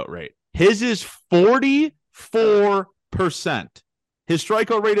 strikeout rate. His is 44%. His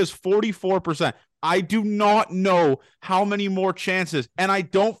strikeout rate is 44%. I do not know how many more chances, and I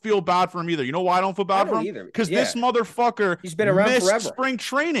don't feel bad for him either. You know why I don't feel bad for him? Either. Because this motherfucker he's been around missed forever. spring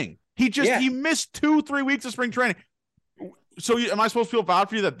training. He missed 2-3 weeks of spring training. So am I supposed to feel bad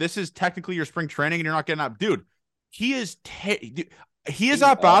for you that this is technically your spring training and you're not getting up? Dude, his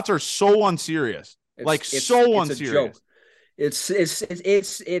at bats are so unserious. So unserious.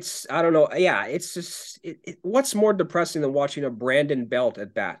 It's I don't know. Yeah, it's just what's more depressing than watching a Brandon Belt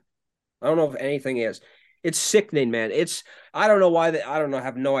at bat? I don't know if anything is. It's sickening, man. I don't know why I don't know. I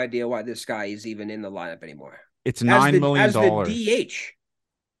have no idea why this guy is even in the lineup anymore. It's $9 million as the DH.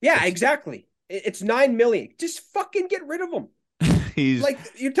 Yeah, exactly. It's $9 million. Just fucking get rid of him. He's like,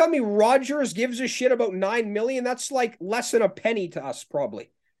 you tell me Rogers gives a shit about $9 million. That's like less than a penny to us,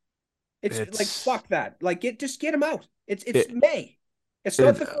 probably. It's like, fuck that. Like, just get him out. It's May. It's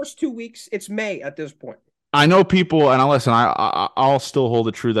not the first 2 weeks. It's May at this point. I know people, and I'll still hold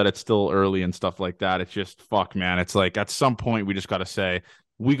it true that it's still early and stuff like that. It's just fuck, man. It's like at some point we just got to say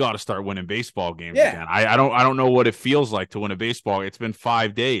we got to start winning baseball games again. I don't know what it feels like to win a baseball. It's been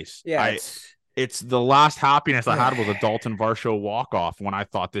 5 days. Yeah, it's the last happiness I had was a Dalton Varsho walk-off when I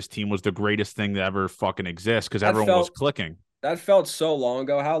thought this team was the greatest thing to ever fucking exist because everyone was clicking. That felt so long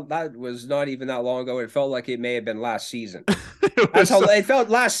ago. How that was not even that long ago. It felt like it may have been last season. That's how it felt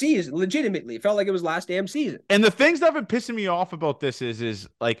last season. Legitimately, it felt like it was last damn season. And the things that have been pissing me off about this is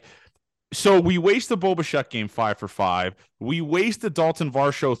like, so we waste the Bichette game 5 for 5. We waste the Dalton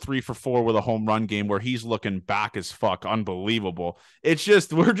Varsho 3 for 4 with a home run game where he's looking back as fuck, unbelievable. It's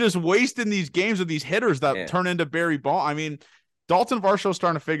just we're just wasting these games with these hitters that turn into Barry Bonds. I mean, Dalton Varsho's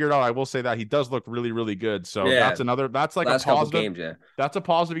starting to figure it out. I will say that he does look really, really good. So that's like a positive. Games, That's a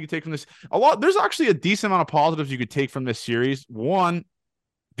positive you can take from this. There's actually a decent amount of positives you could take from this series. One,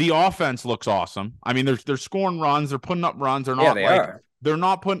 the offense looks awesome. I mean, they're scoring runs, they're putting up runs. They're not they're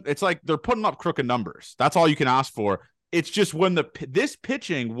not putting. It's like they're putting up crooked numbers. That's all you can ask for. It's just when this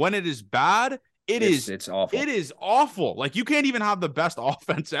pitching, when it is bad, it's awful. It is awful. Like you can't even have the best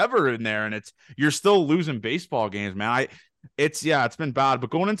offense ever in there, and you're still losing baseball games, man. It's been bad. But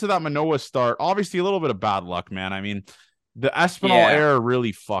going into that Manoah start, obviously a little bit of bad luck, man. I mean, the Espinal error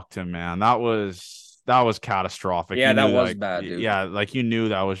really fucked him, man. That was catastrophic. Yeah, that was bad, dude. Yeah, like you knew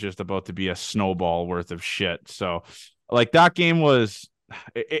that was just about to be a snowball worth of shit. So, like that game was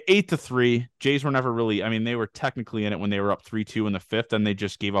 8-3. Jays were never really. I mean, they were technically in it when they were up 3-2 in the 5th, and they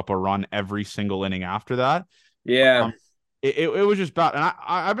just gave up a run every single inning after that. Yeah, it was just bad. And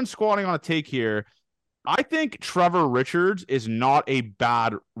I've been squatting on a take here. I think Trevor Richards is not a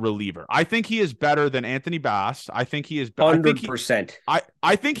bad reliever. I think he is better than Anthony Bass. I think he is 100%.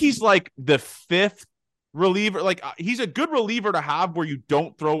 I think he's like the 5th reliever. Like he's a good reliever to have where you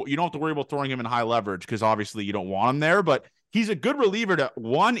don't have to worry about throwing him in high leverage because obviously you don't want him there. But he's a good reliever to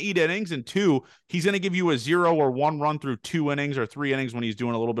 1, eat innings, and 2, he's going to give you a 0 or 1 run through 2 innings or 3 innings when he's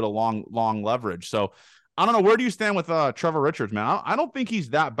doing a little bit of long leverage. So I don't know. Where do you stand with Trevor Richards, man? I don't think he's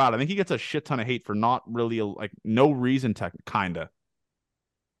that bad. I think he gets a shit ton of hate for not really like no reason kinda.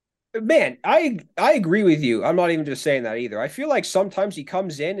 Man, I agree with you. I'm not even just saying that either. I feel like sometimes he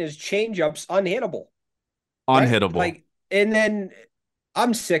comes in, his changeups unhittable. Unhittable. Right? Like, and then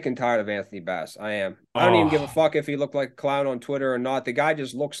I'm sick and tired of Anthony Bass. I am. I don't even give a fuck if he looked like a clown on Twitter or not. The guy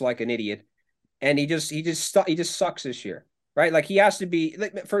just looks like an idiot, and he just sucks this year, right? Like he has to be.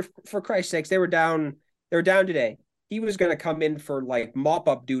 Like, for Christ's sakes, they were down today. He was going to come in for like mop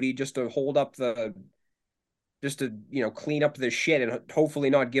up duty just to hold up just to clean up the shit and hopefully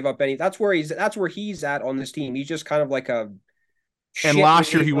not give up any. That's where he's at on this team. He's just kind of like a. And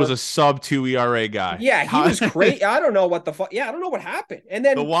last year he was a sub-2 ERA guy. Yeah, he was crazy. I don't know what the fuck. Yeah, I don't know what happened. And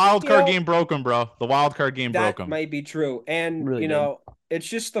then the wild card game broke him, bro. The wild card game broke him. That might be true. And really it's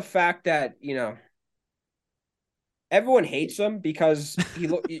just the fact that everyone hates him because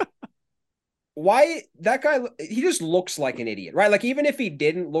why that guy? He just looks like an idiot, right? Like even if he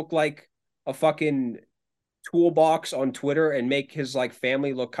didn't look like a fucking toolbox on Twitter and make his like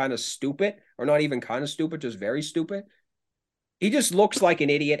family look kind of stupid, or not even kind of stupid, just very stupid. He just looks like an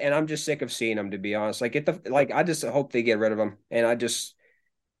idiot, and I'm just sick of seeing him, to be honest. Like I just hope they get rid of him. And I just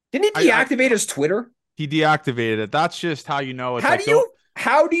didn't he deactivate his Twitter? He deactivated it. That's just how you know. It's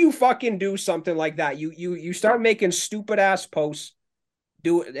how do you fucking do something like that? You start making stupid ass posts,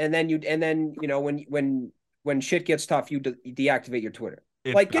 do it, and then when shit gets tough, you deactivate your Twitter.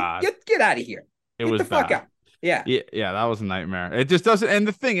 It's like get out of here. Get the fuck out. Yeah, that was a nightmare. It just doesn't. And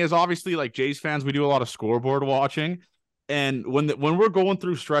the thing is, obviously, like Jays fans, we do a lot of scoreboard watching. And when we're going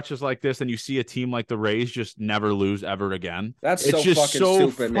through stretches like this, and you see a team like the Rays just never lose ever again, it's just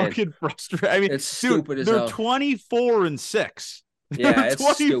so fucking man. frustrating. I mean, it's stupid as they're hell. 24-6. Yeah, it's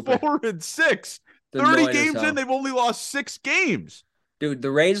 24-6. 30 annoying as games in, hell. they've only lost 6 games. Dude,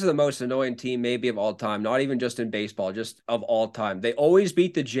 the Rays are the most annoying team maybe of all time. Not even just in baseball, just of all time. They always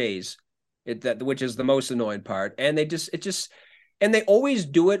beat the Jays, which is the most annoying part. And and they always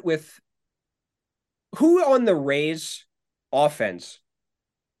do it with who on the Rays offense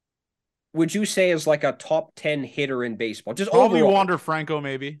would you say is like a top 10 hitter in baseball? Just Probably overall. Wander Franco,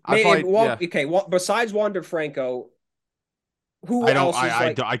 maybe. Okay, besides Wander Franco, who else is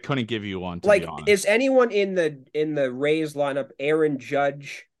like I couldn't give you one, to be like honest. is anyone in the Rays lineup, Aaron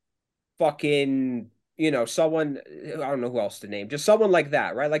Judge, fucking, someone, I don't know who else to name, just someone like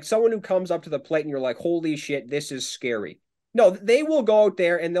that, right? Like someone who comes up to the plate and you're like, holy shit, this is scary. No, they will go out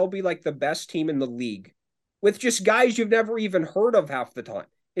there and they'll be like the best team in the league with just guys you've never even heard of half the time.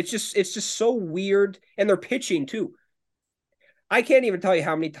 It's just so weird. And they're pitching too. I can't even tell you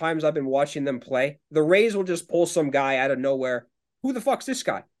how many times I've been watching them play. The Rays will just pull some guy out of nowhere. Who the fuck's this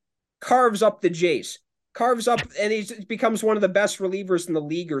guy? Carves up the Jays. Carves up, and he becomes one of the best relievers in the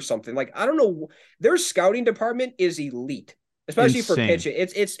league or something. Like, I don't know. Their scouting department is elite, especially for Insane.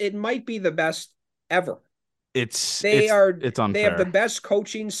 pitching. It might be the best ever. It's They unfair. They have the best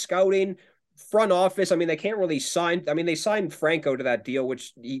coaching, scouting, front office. I mean, they can't really sign. I mean, they signed Franco to that deal,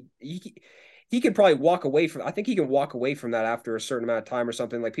 which he could probably walk away from. I think he can walk away from that after a certain amount of time or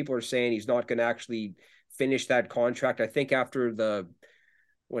something. Like people are saying he's not going to actually finish that contract. I think after the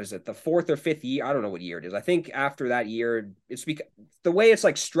fourth or fifth year? I don't know what year it is. I think after that year, it's because the way it's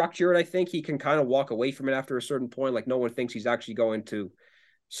like structured, I think he can kind of walk away from it after a certain point. Like no one thinks he's actually going to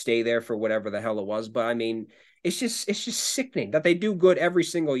stay there for whatever the hell it was. But I mean, it's just sickening that they do good every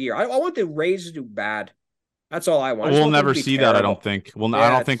single year. I want the Rays to do bad. That's all I want. We'll never see that, I don't think. I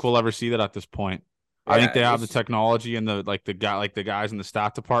don't think we'll ever see that at this point. I think they have the technology and the guys in the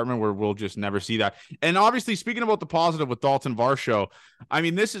staff department where we'll just never see that. And obviously, speaking about the positive with Dalton Varsho, I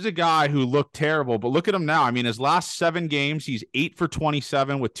mean, this is a guy who looked terrible, but look at him now. I mean, his last 7 games, he's 8 for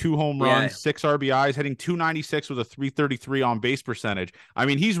 27 with 2 home runs, 6 RBIs, hitting .296 with a .333 on base percentage. I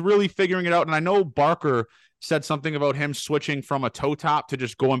mean, he's really figuring it out. And I know Barker said something about him switching from a toe tap to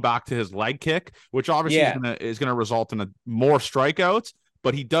just going back to his leg kick, which obviously is gonna result in more strikeouts.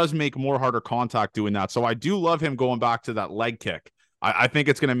 But he does make more harder contact doing that. So I do love him going back to that leg kick. I think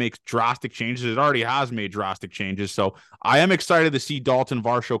it's going to make drastic changes. It already has made drastic changes. So I am excited to see Dalton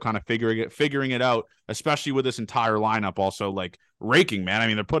Varsho kind of figuring it out, especially with this entire lineup also like raking, man. I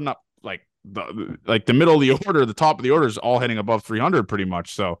mean, they're putting up like the middle of the order, the top of the order is all hitting above 300 pretty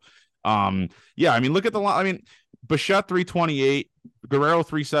much. So yeah, I mean, look at the line. I mean, Bichette 328, Guerrero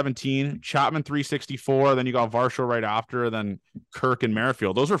 317, Chapman 364. Then you got Varsho right after, then Kirk and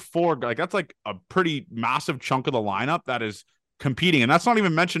Merrifield. Those are 4. Like that's like a pretty massive chunk of the lineup that is competing, and that's not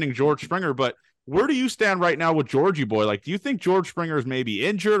even mentioning George Springer. But where do you stand right now with Georgie boy? Like, do you think George Springer is maybe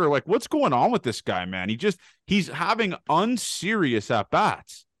injured, or like what's going on with this guy, man? He's having unserious at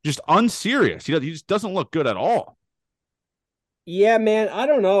bats, just unserious. He just doesn't look good at all. Yeah, man, I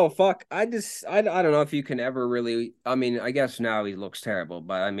don't know. Fuck. I don't know if you can ever really. I mean, I guess now he looks terrible,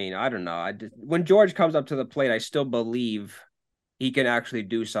 but I mean, I don't know. When George comes up to the plate, I still believe he can actually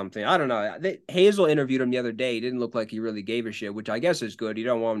do something. I don't know. Hazel interviewed him the other day. He didn't look like he really gave a shit, which I guess is good. You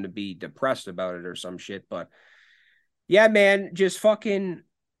don't want him to be depressed about it or some shit, but yeah, man, just fucking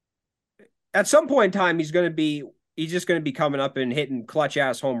at some point in time, he's just going to be coming up and hitting clutch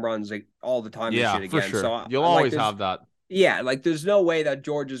ass home runs like all the time and shit again. For sure. So You'll always have that. Yeah, like there's no way that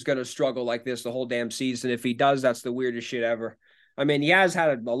George is going to struggle like this the whole damn season. If he does, that's the weirdest shit ever. I mean, he has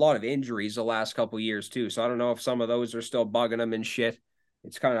had a lot of injuries the last couple of years too, so I don't know if some of those are still bugging him and shit.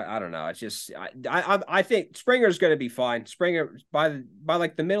 It's kind of, I don't know. It's just I think Springer's going to be fine. Springer by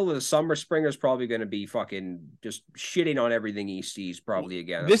like the middle of the summer, Springer's probably going to be fucking just shitting on everything he sees probably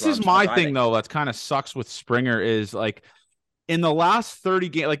again. This is my thing though. That's kind of sucks with Springer is like in the last 30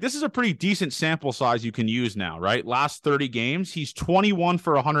 games, like this is a pretty decent sample size you can use now, right? Last 30 games, he's 21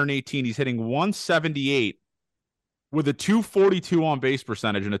 for 118. He's hitting 178 with a 242 on base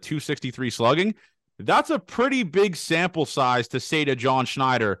percentage and a 263 slugging. That's a pretty big sample size to say to John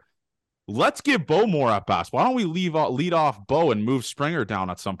Schneider, let's give Bo more at bats. Why don't we lead off Bo and move Springer down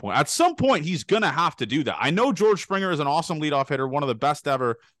at some point? At some point, he's going to have to do that. I know George Springer is an awesome leadoff hitter, one of the best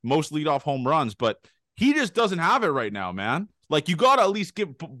ever, most leadoff home runs, but he just doesn't have it right now, man. Like, you got to at least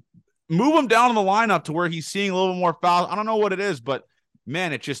move him down in the lineup to where he's seeing a little more foul. I don't know what it is, but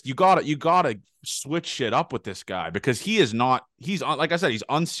man, it's just, you gotta switch shit up with this guy because he's like I said, he's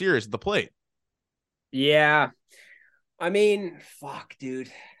unserious at the plate. Yeah. I mean, fuck,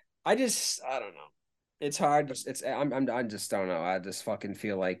 dude. I don't know. It's hard. I just don't know. I just fucking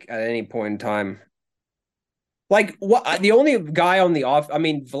feel like at any point in time, Like what? The only guy on the off. I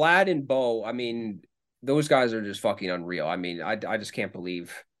mean, Vlad and Bo. I mean, those guys are just fucking unreal. I mean, I just can't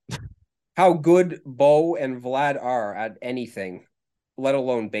believe how good Bo and Vlad are at anything, let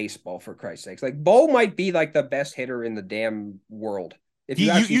alone baseball. For Christ's sakes, like Bo might be like the best hitter in the damn world. If you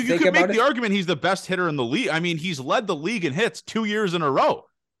actually You think could make about the it, argument he's the best hitter in the league. I mean, he's led the league in hits 2 years in a row.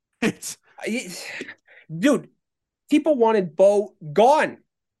 It's dude. People wanted Bo gone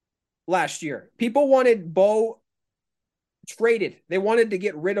last year. People wanted Bo traded. They wanted to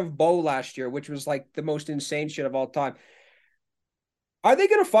get rid of Bo last year, which was like the most insane shit of all time. Are they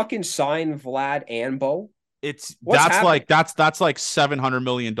gonna fucking sign Vlad and Bo? it's What's that's happening? like that's like $700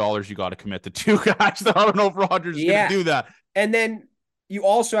 million you got to commit to two guys. I don't know if Rogers is going to do that. And then you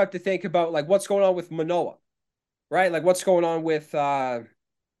also have to think about like what's going on with Manoah, right? Like what's going on with Gossman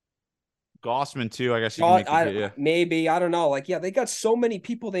too. I guess you can make it. Yeah. maybe I don't know. Like they got so many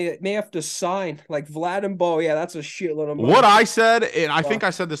people they may have to sign. Like Vlad and Bo, yeah, that's a shitload of money. What I said, and I think I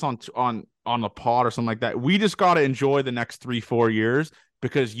said this on the pod or something like that. We just got to enjoy the next 3-4 years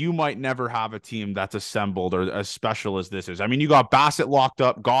because you might never have a team that's assembled or as special as this is. I mean, you got Bassett locked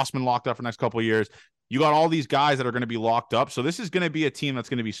up, Gossman locked up for the next couple of years. You got all these guys that are going to be locked up. So this is going to be a team that's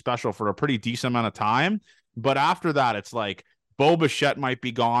going to be special for a pretty decent amount of time. But after that, it's like Bo Bichette might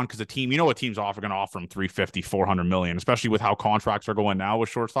be gone because a team, a team's going to offer him 350, 400 million, especially with how contracts are going now with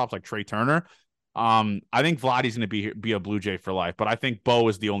shortstops like Trey Turner. I think Vladdy's going to be a Blue Jay for life, but I think Bo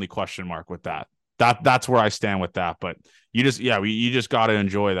is the only question mark with that. That's where I stand with that. But you just got to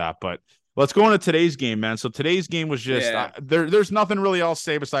enjoy that. But let's go into today's game, man. So today's game was just there's nothing really else to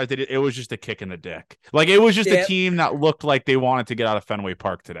say besides it was just a kick in the dick. Like it was just a team that looked like they wanted to get out of Fenway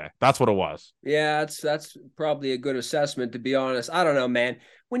Park today. That's what it was. Yeah, that's probably a good assessment, to be honest. I don't know, man.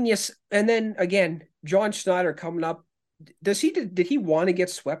 And then again, John Schneider coming up. Did he want to get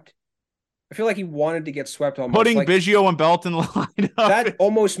swept? I feel like he wanted to get swept almost. Putting Biggio and Belt in the lineup. That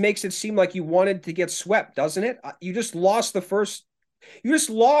almost makes it seem like you wanted to get swept, doesn't it? You just lost the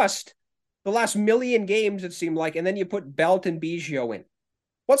last million games, it seemed like, and then you put Belt and Biggio in.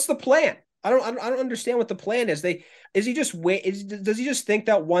 What's the plan? I don't understand what the plan is. Does he just think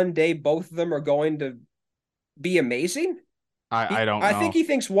that one day both of them are going to be amazing? I don't know. I think he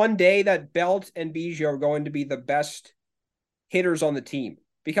thinks one day that Belt and Biggio are going to be the best hitters on the team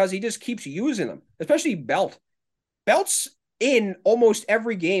because he just keeps using them, especially Belt. Belt's in almost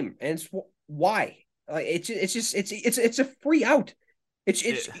every game, and it's why? It's a free out.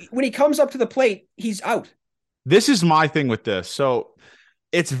 It's when he comes up to the plate, he's out. This is my thing with this. So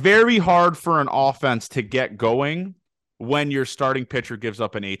it's very hard for an offense to get going when your starting pitcher gives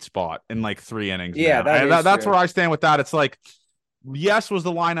up an 8 spot in like 3 innings. Yeah, that's where I stand with that. It's like, yes, was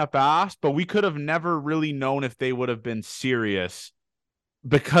the lineup asked, but we could have never really known if they would have been serious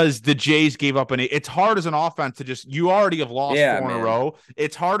because the Jays gave up it's hard as an offense to just, you already have lost 4 in a row.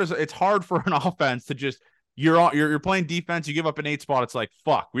 It's hard for an offense to just, you're playing defense, you give up an 8 spot. It's like,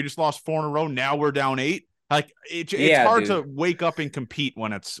 fuck, we just lost 4 in a row. Now we're down 8. Like it's hard to wake up and compete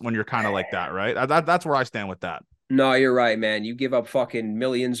when you're kind of like that, right? That's where I stand with that. No, you're right, man. You give up fucking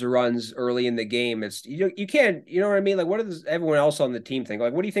millions of runs early in the game. It's you can't, you know what I mean? Like, what does everyone else on the team think?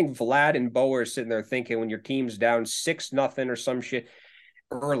 Like, what do you think Vlad and Bo are sitting there thinking when your team's down 6-0 or some shit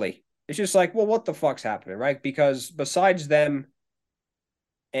early? It's just like, well, what the fuck's happening, right? Because besides them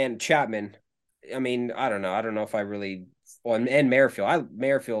and Chapman, I mean, I don't know. I don't know if I really. Well, and Merrifield.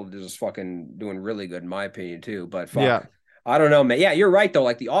 Merrifield is fucking doing really good in my opinion too. But fuck, yeah. I don't know, man. Yeah, you're right though.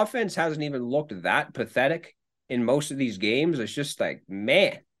 Like the offense hasn't even looked that pathetic in most of these games. It's just like,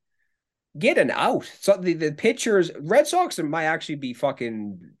 man, get an out. So the pitchers, Red Sox might actually be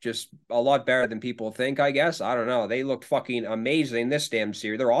fucking just a lot better than people think. I guess I don't know. They looked fucking amazing this damn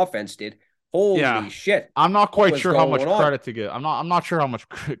series. Their offense did. Holy shit! I'm not quite sure how much credit to give. I'm not sure how much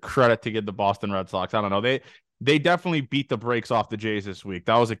credit to give the Boston Red Sox. I don't know. They definitely beat the brakes off the Jays this week.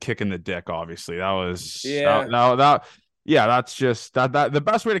 That was a kick in the dick. Obviously, that was that's just that. The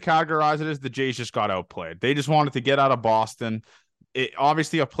best way to categorize it is the Jays just got outplayed. They just wanted to get out of Boston.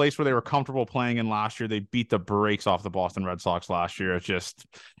 Obviously a place where they were comfortable playing in last year. They beat the brakes off the Boston Red Sox last year.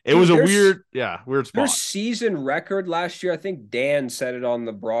 It was a weird spot. Their season record last year, I think Dan said it on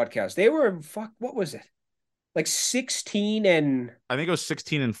the broadcast. They were what was it? Like 16 and I think it was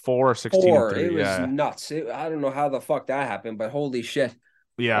 16-4 or 16-3. It was nuts. I don't know how the fuck that happened, but holy shit.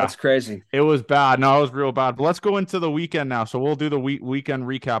 Yeah. That's crazy. It was bad. No, it was real bad. But let's go into the weekend now. So we'll do the weekend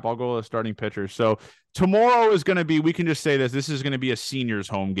recap. I'll go with the starting pitchers. So tomorrow is going to be, we can just say this is going to be a seniors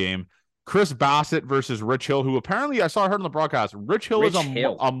home game. Chris Bassett versus Rich Hill, who apparently I heard on the broadcast, Rich Hill is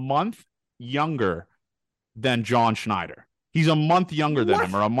a month younger than John Schneider. He's a month younger than What?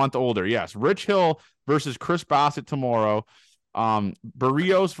 him, or a month older. Yes. Rich Hill versus Chris Bassett tomorrow.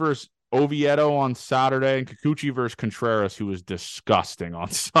 Barrios versus Oviedo on Saturday, and Kikuchi versus Contreras, who was disgusting on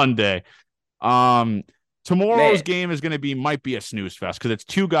Sunday. Tomorrow's Man. game is going to might be a snooze fest because it's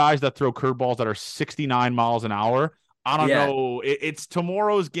two guys that throw curveballs that are 69 miles an hour. I don't know. It's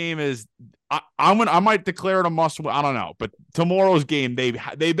tomorrow's game is I might declare it a must win. I don't know, but tomorrow's game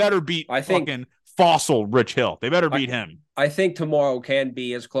they better beat fucking fossil Rich Hill. They better beat him. I think tomorrow can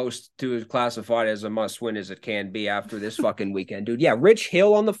be as close to as classified as a must win as it can be after this fucking weekend, dude. Yeah, Rich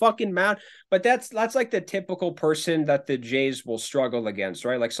Hill on the fucking mound, but that's like the typical person that the Jays will struggle against,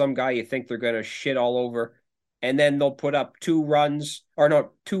 right? Like some guy you think they're gonna shit all over, and then they'll put up 2 runs or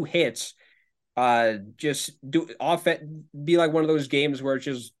no 2 hits. Just do off it, be like one of those games where it's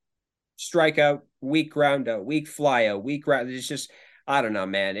just strikeout, weak ground out, weak fly out, weak ground. It's just I don't know,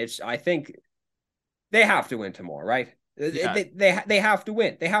 man. I think they have to win tomorrow, right? Yeah. They have to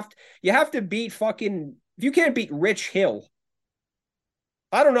win. You have to beat fucking if you can't beat Rich Hill.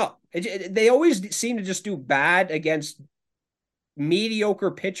 I don't know. They always seem to just do bad against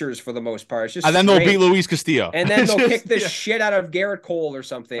mediocre pitchers for the most part. It's just and then they'll beat Luis Castillo. And then they'll kick the shit out of Garrett Cole or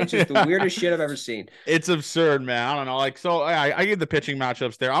something. It's just the weirdest shit I've ever seen. It's absurd, man. I don't know. Like, so I give the pitching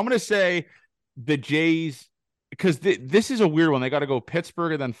matchups there. I'm gonna say the Jays, because this is a weird one. They got to go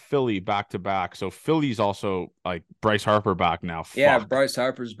Pittsburgh and then Philly back to back. So Philly's also like Bryce Harper back now. Yeah, Fuck. Bryce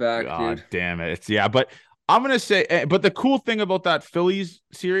Harper's back, dude. Damn it. But I'm going to say, but the cool thing about that Phillies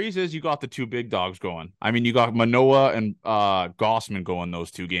series is you got the 2 big dogs going. I mean, you got Manoah and Gossman going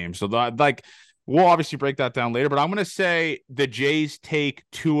those 2 games. So that, like, we'll obviously break that down later, but I'm going to say the Jays take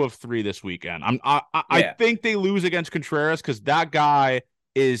 2 of 3 this weekend. I think they lose against Contreras because that guy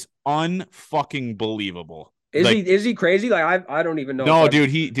is unfucking believable. Is he crazy? Like I don't even know. No, dude,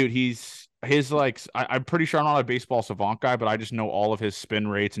 he's like I'm pretty sure I'm not a baseball savant guy, but I just know all of his spin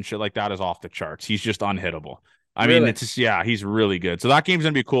rates and shit like that is off the charts. He's just unhittable. I mean, it's just he's really good. So that game's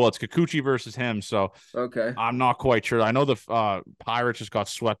gonna be cool. It's Kikuchi versus him. So okay, I'm not quite sure. I know the Pirates just got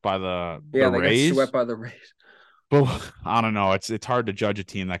swept by the they Rays. got swept by the Rays. But I don't know. It's hard to judge a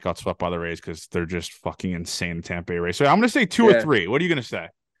team that got swept by the Rays because they're just fucking insane. The Tampa Bay Rays. So I'm gonna say 2 or 3. What are you gonna say?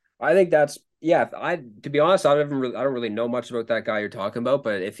 I think that's to be honest, I don't really know much about that guy you're talking about,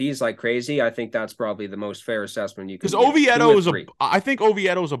 but if he's like crazy, I think that's probably the most fair assessment you can. Because Oviedo is I think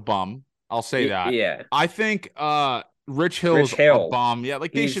Oviedo's a bum. I'll say that. Yeah. I think Rich Hill's a bum. Yeah,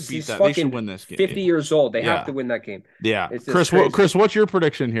 like they should beat that. They should win this game. 50 years old. They have to win that game. Yeah. Chris, what's your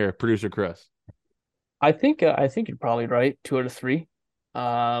prediction here, producer Chris? I think you're probably right. 2 out of 3.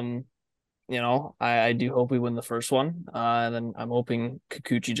 I do hope we win the first one. And then I'm hoping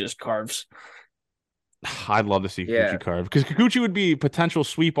Kikuchi just carves. I'd love to see Kikuchi carve because Kikuchi would be a potential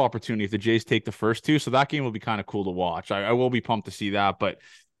sweep opportunity if the Jays take the first 2. So that game will be kind of cool to watch. I will be pumped to see that. But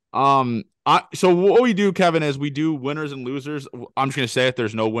so what we do, Kevin, is we do winners and losers. I'm just gonna say it.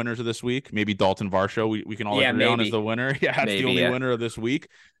 There's no winners of this week. Maybe Dalton Varsho we can all agree on as the winner. Yeah, that's the only winner of this week.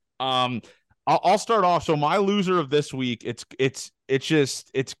 I'll start off. So my loser of this week, it's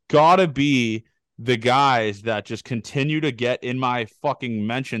gotta be the guys that just continue to get in my fucking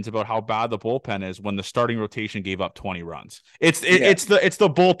mentions about how bad the bullpen is when the starting rotation gave up 20 runs. It's the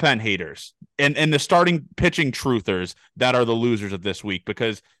bullpen haters and the starting pitching truthers that are the losers of this week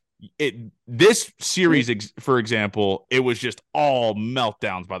because this series, for example, it was just all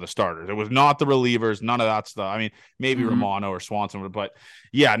meltdowns by the starters. It was not the relievers, none of that stuff. I mean, maybe Romano or Swanson, but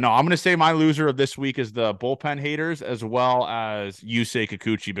yeah, no, I'm going to say my loser of this week is the bullpen haters as well as Yusei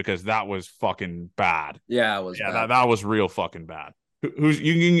Kikuchi because that was fucking bad. Yeah, it was bad. That was real fucking bad. Who's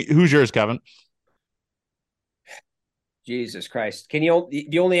yours, Kevin? Jesus Christ. Do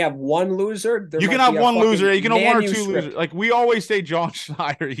you only have one loser? You can have one loser. You can have 1 or 2 losers. Like we always say John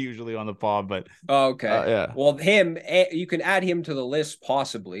Schneider usually on the pod, but okay. Yeah. Well, you can add him to the list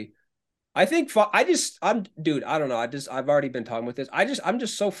possibly. I think dude, I don't know. I've already been talking with this. I'm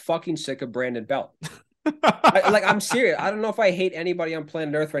just so fucking sick of Brandon Belt. I'm serious. I don't know if I hate anybody on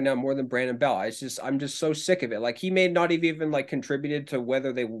planet Earth right now more than Brandon Belt. I'm just so sick of it. Like he may not have even like contributed to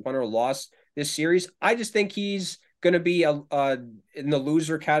whether they won or lost this series. I just think he's going to be in the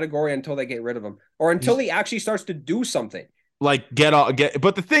loser category until they get rid of him or until he actually starts to do something. Like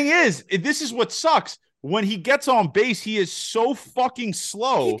but the thing is, this is what sucks. When he gets on base, he is so fucking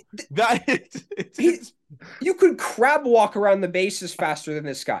slow you could crab walk around the bases faster than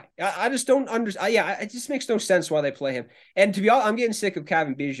this guy. I just don't understand. It just makes no sense why they play him. And to be honest, I'm getting sick of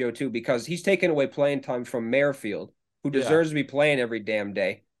Kevin GohD too because he's taken away playing time from Merrifield, who deserves to be playing every damn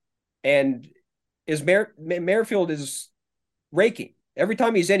day. And Merrifield is raking. Every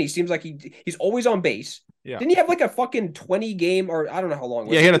time he's in, he seems like he's always on base. Yeah. Didn't he have like a fucking 20 game or I don't know how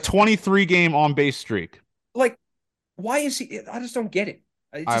long? Yeah, he had a 23 game on base streak. Like, why is he? I just don't get it.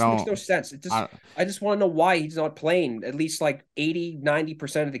 It I just makes don't. no sense. I, I just want to know why he's not playing at least like 80,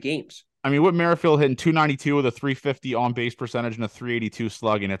 90% of the games. I mean, Whit Merrifield hitting 292 with a 350 on base percentage and a 382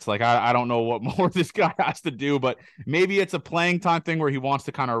 slugging. It's like, I don't know what more this guy has to do, but maybe it's a playing time thing where he wants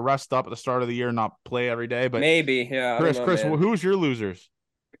to kind of rest up at the start of the year, not play every day. But maybe, yeah. I don't know, Chris, man. who's your losers?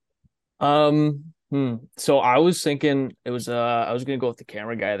 So I was thinking it was I was gonna go with the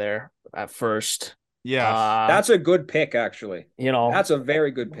camera guy there at first. Yes. That's a good pick, actually. You know, that's a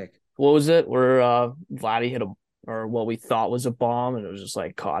very good pick. What was it? Where Vladdy hit or what we thought was a bomb, and it was just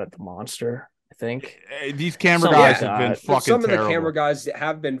like caught at the monster. I think these camera guys have been fucking some terrible. Of the camera guys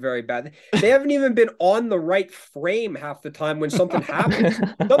have been very bad. They haven't even been on the right frame half the time when something happens.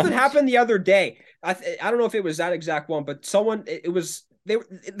 Something happened the other day. I don't know if it was that exact one, but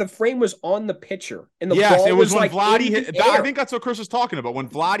the frame was on the pitcher and the ball it was when like Vladdy hit. I think that's what Chris was talking about. When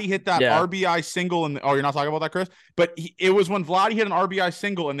Vladdy hit that RBI single, you're not talking about that, Chris. But it was when Vladdy hit an RBI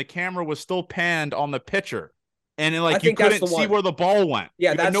single and the camera was still panned on the pitcher, and you couldn't see where the ball went.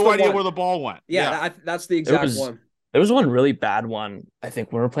 Yeah, you had no idea where the ball went. Yeah, that's the exact one. There was one really bad one. I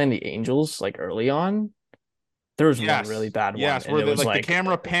think when we were playing the Angels, like early on. There was one really bad one. Yes, where the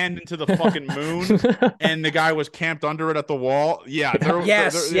camera panned into the fucking moon and the guy was camped under it at the wall. Yeah.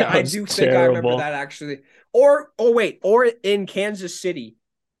 I do think I remember that actually. Or in Kansas City,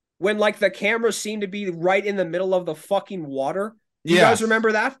 when like the camera seemed to be right in the middle of the fucking water. You guys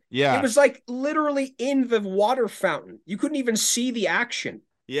remember that? Yeah. It was like literally in the water fountain. You couldn't even see the action.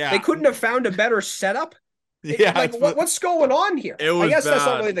 Yeah. They couldn't have found a better setup. What's going on here? I guess that's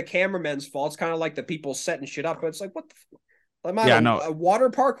not really the cameraman's fault. It's kind of like the people setting shit up. But it's like, what the fuck? I'm at a water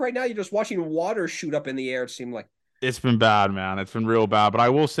park right now. You're just watching water shoot up in the air, it seemed like. It's been bad, man. It's been real bad. But I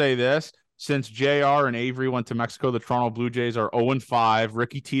will say this. Since JR and Avery went to Mexico, the Toronto Blue Jays are 0-5.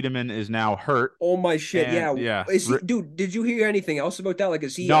 Ricky Tiedemann is now hurt. Oh, my shit. Yeah. Dude, did you hear anything else about that? Like,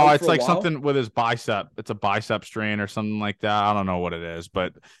 is he No, it's like something with his bicep. It's a bicep strain or something like that. I don't know what it is,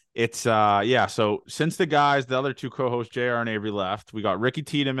 but it's, So since the other two co-hosts, JR and Avery left, we got Ricky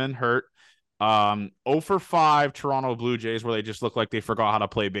Tiedemann hurt. 0-5 Toronto Blue Jays, where they just look like they forgot how to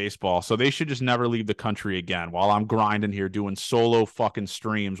play baseball. So they should just never leave the country again while I'm grinding here doing solo fucking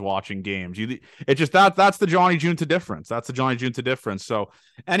streams watching games. It's just that's the Johnny Junta difference. That's the Johnny Junta difference. So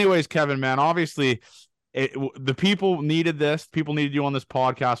anyways, Kevin, man, obviously the people needed this. People needed you on this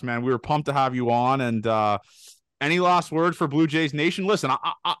podcast, man. We were pumped to have you on. And any last words for Blue Jays Nation? Listen,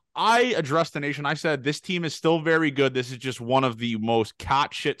 I addressed the nation. I said this team is still very good. This is just one of the most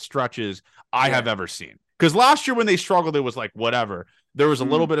cat shit stretches I have ever seen. Because last year when they struggled, it was like whatever. There was a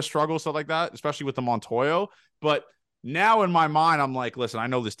little bit of struggle, stuff like that, especially with the Montoyo. But now in my mind, I'm like, listen, I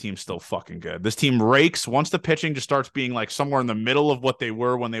know this team's still fucking good. This team rakes once the pitching just starts being like somewhere in the middle of what they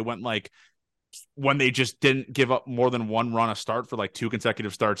were when they just didn't give up more than one run a start for like 2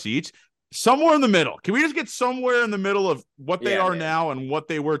 consecutive starts each. Somewhere in the middle. Can we just get somewhere in the middle of what they are now and what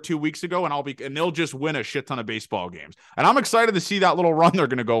they were 2 weeks ago? And they'll just win a shit ton of baseball games. And I'm excited to see that little run they're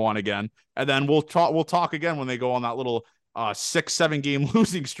going to go on again. And then we'll talk again when they go on that little 6-7 game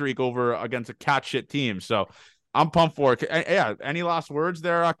losing streak over against a cat shit team. So I'm pumped for it. Yeah. Any last words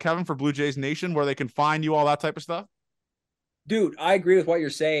there, Kevin, for Blue Jays Nation, where they can find you, all that type of stuff? Dude, I agree with what you're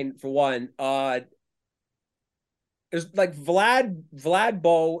saying. For one, there's like Vlad,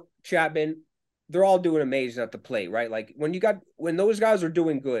 Bo, Chapman, they're all doing amazing at the plate, right? Like when those guys are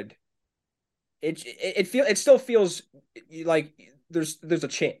doing good, it still feels like there's a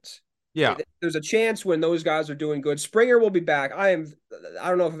chance. Yeah. There's a chance when those guys are doing good. Springer will be back. I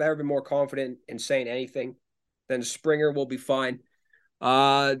don't know if I've ever been more confident in saying anything than Springer will be fine.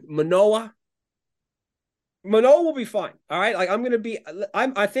 Manoah will be fine. All right. Like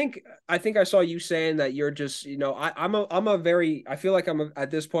I think I saw you saying that you're just, I feel like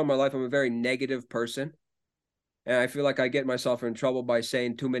at this point in my life, I'm a very negative person. And I feel like I get myself in trouble by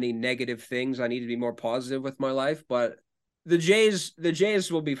saying too many negative things. I need to be more positive with my life, but the Jays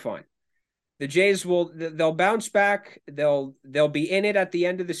will be fine. The Jays they'll bounce back. They'll be in it at the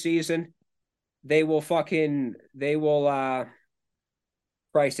end of the season.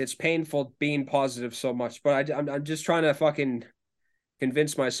 Christ, it's painful being positive so much, but I'm just trying to fucking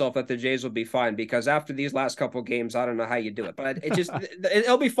convince myself that the Jays will be fine, because after these last couple of games, I don't know how you do it, but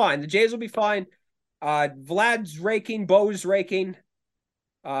it'll be fine. The Jays will be fine. Vlad's raking, Bo's raking.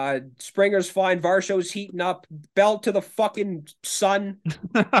 Springer's fine. Varsho's heating up. Belt to the fucking sun.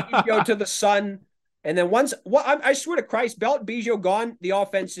 You go to the sun. And then I swear to Christ, Belt, Biggio gone, the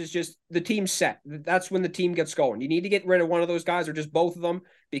offense is just, the team's set. That's when the team gets going. You need to get rid of one of those guys or just both of them,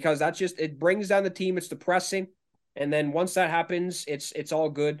 because that's just, it brings down the team. It's depressing. And then once that happens, it's all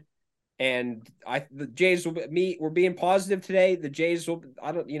good. And the Jays we're being positive today. The Jays will,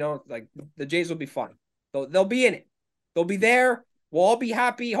 the Jays will be fine. They'll be in it. They'll be there. We'll all be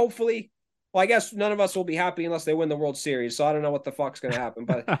happy, hopefully. Well, I guess none of us will be happy unless they win the World Series. So I don't know what the fuck's going to happen,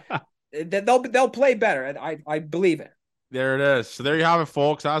 but they'll play better. I believe it. There it is. So there you have it,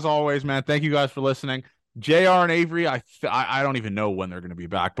 folks. As always, man, thank you guys for listening. JR and Avery, I don't even know when they're going to be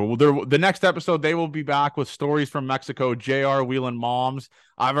back, but the next episode they will be back with stories from Mexico. JR wheeling moms.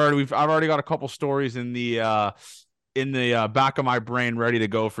 I've already got a couple stories in the back of my brain ready to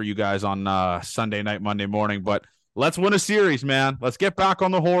go for you guys on Sunday night, Monday morning. But let's win a series, man. Let's get back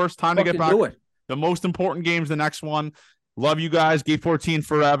on the horse. Time to get back. Do it. The most important game's the next one. Love you guys. Gate 14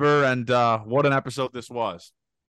 forever, and what an episode this was.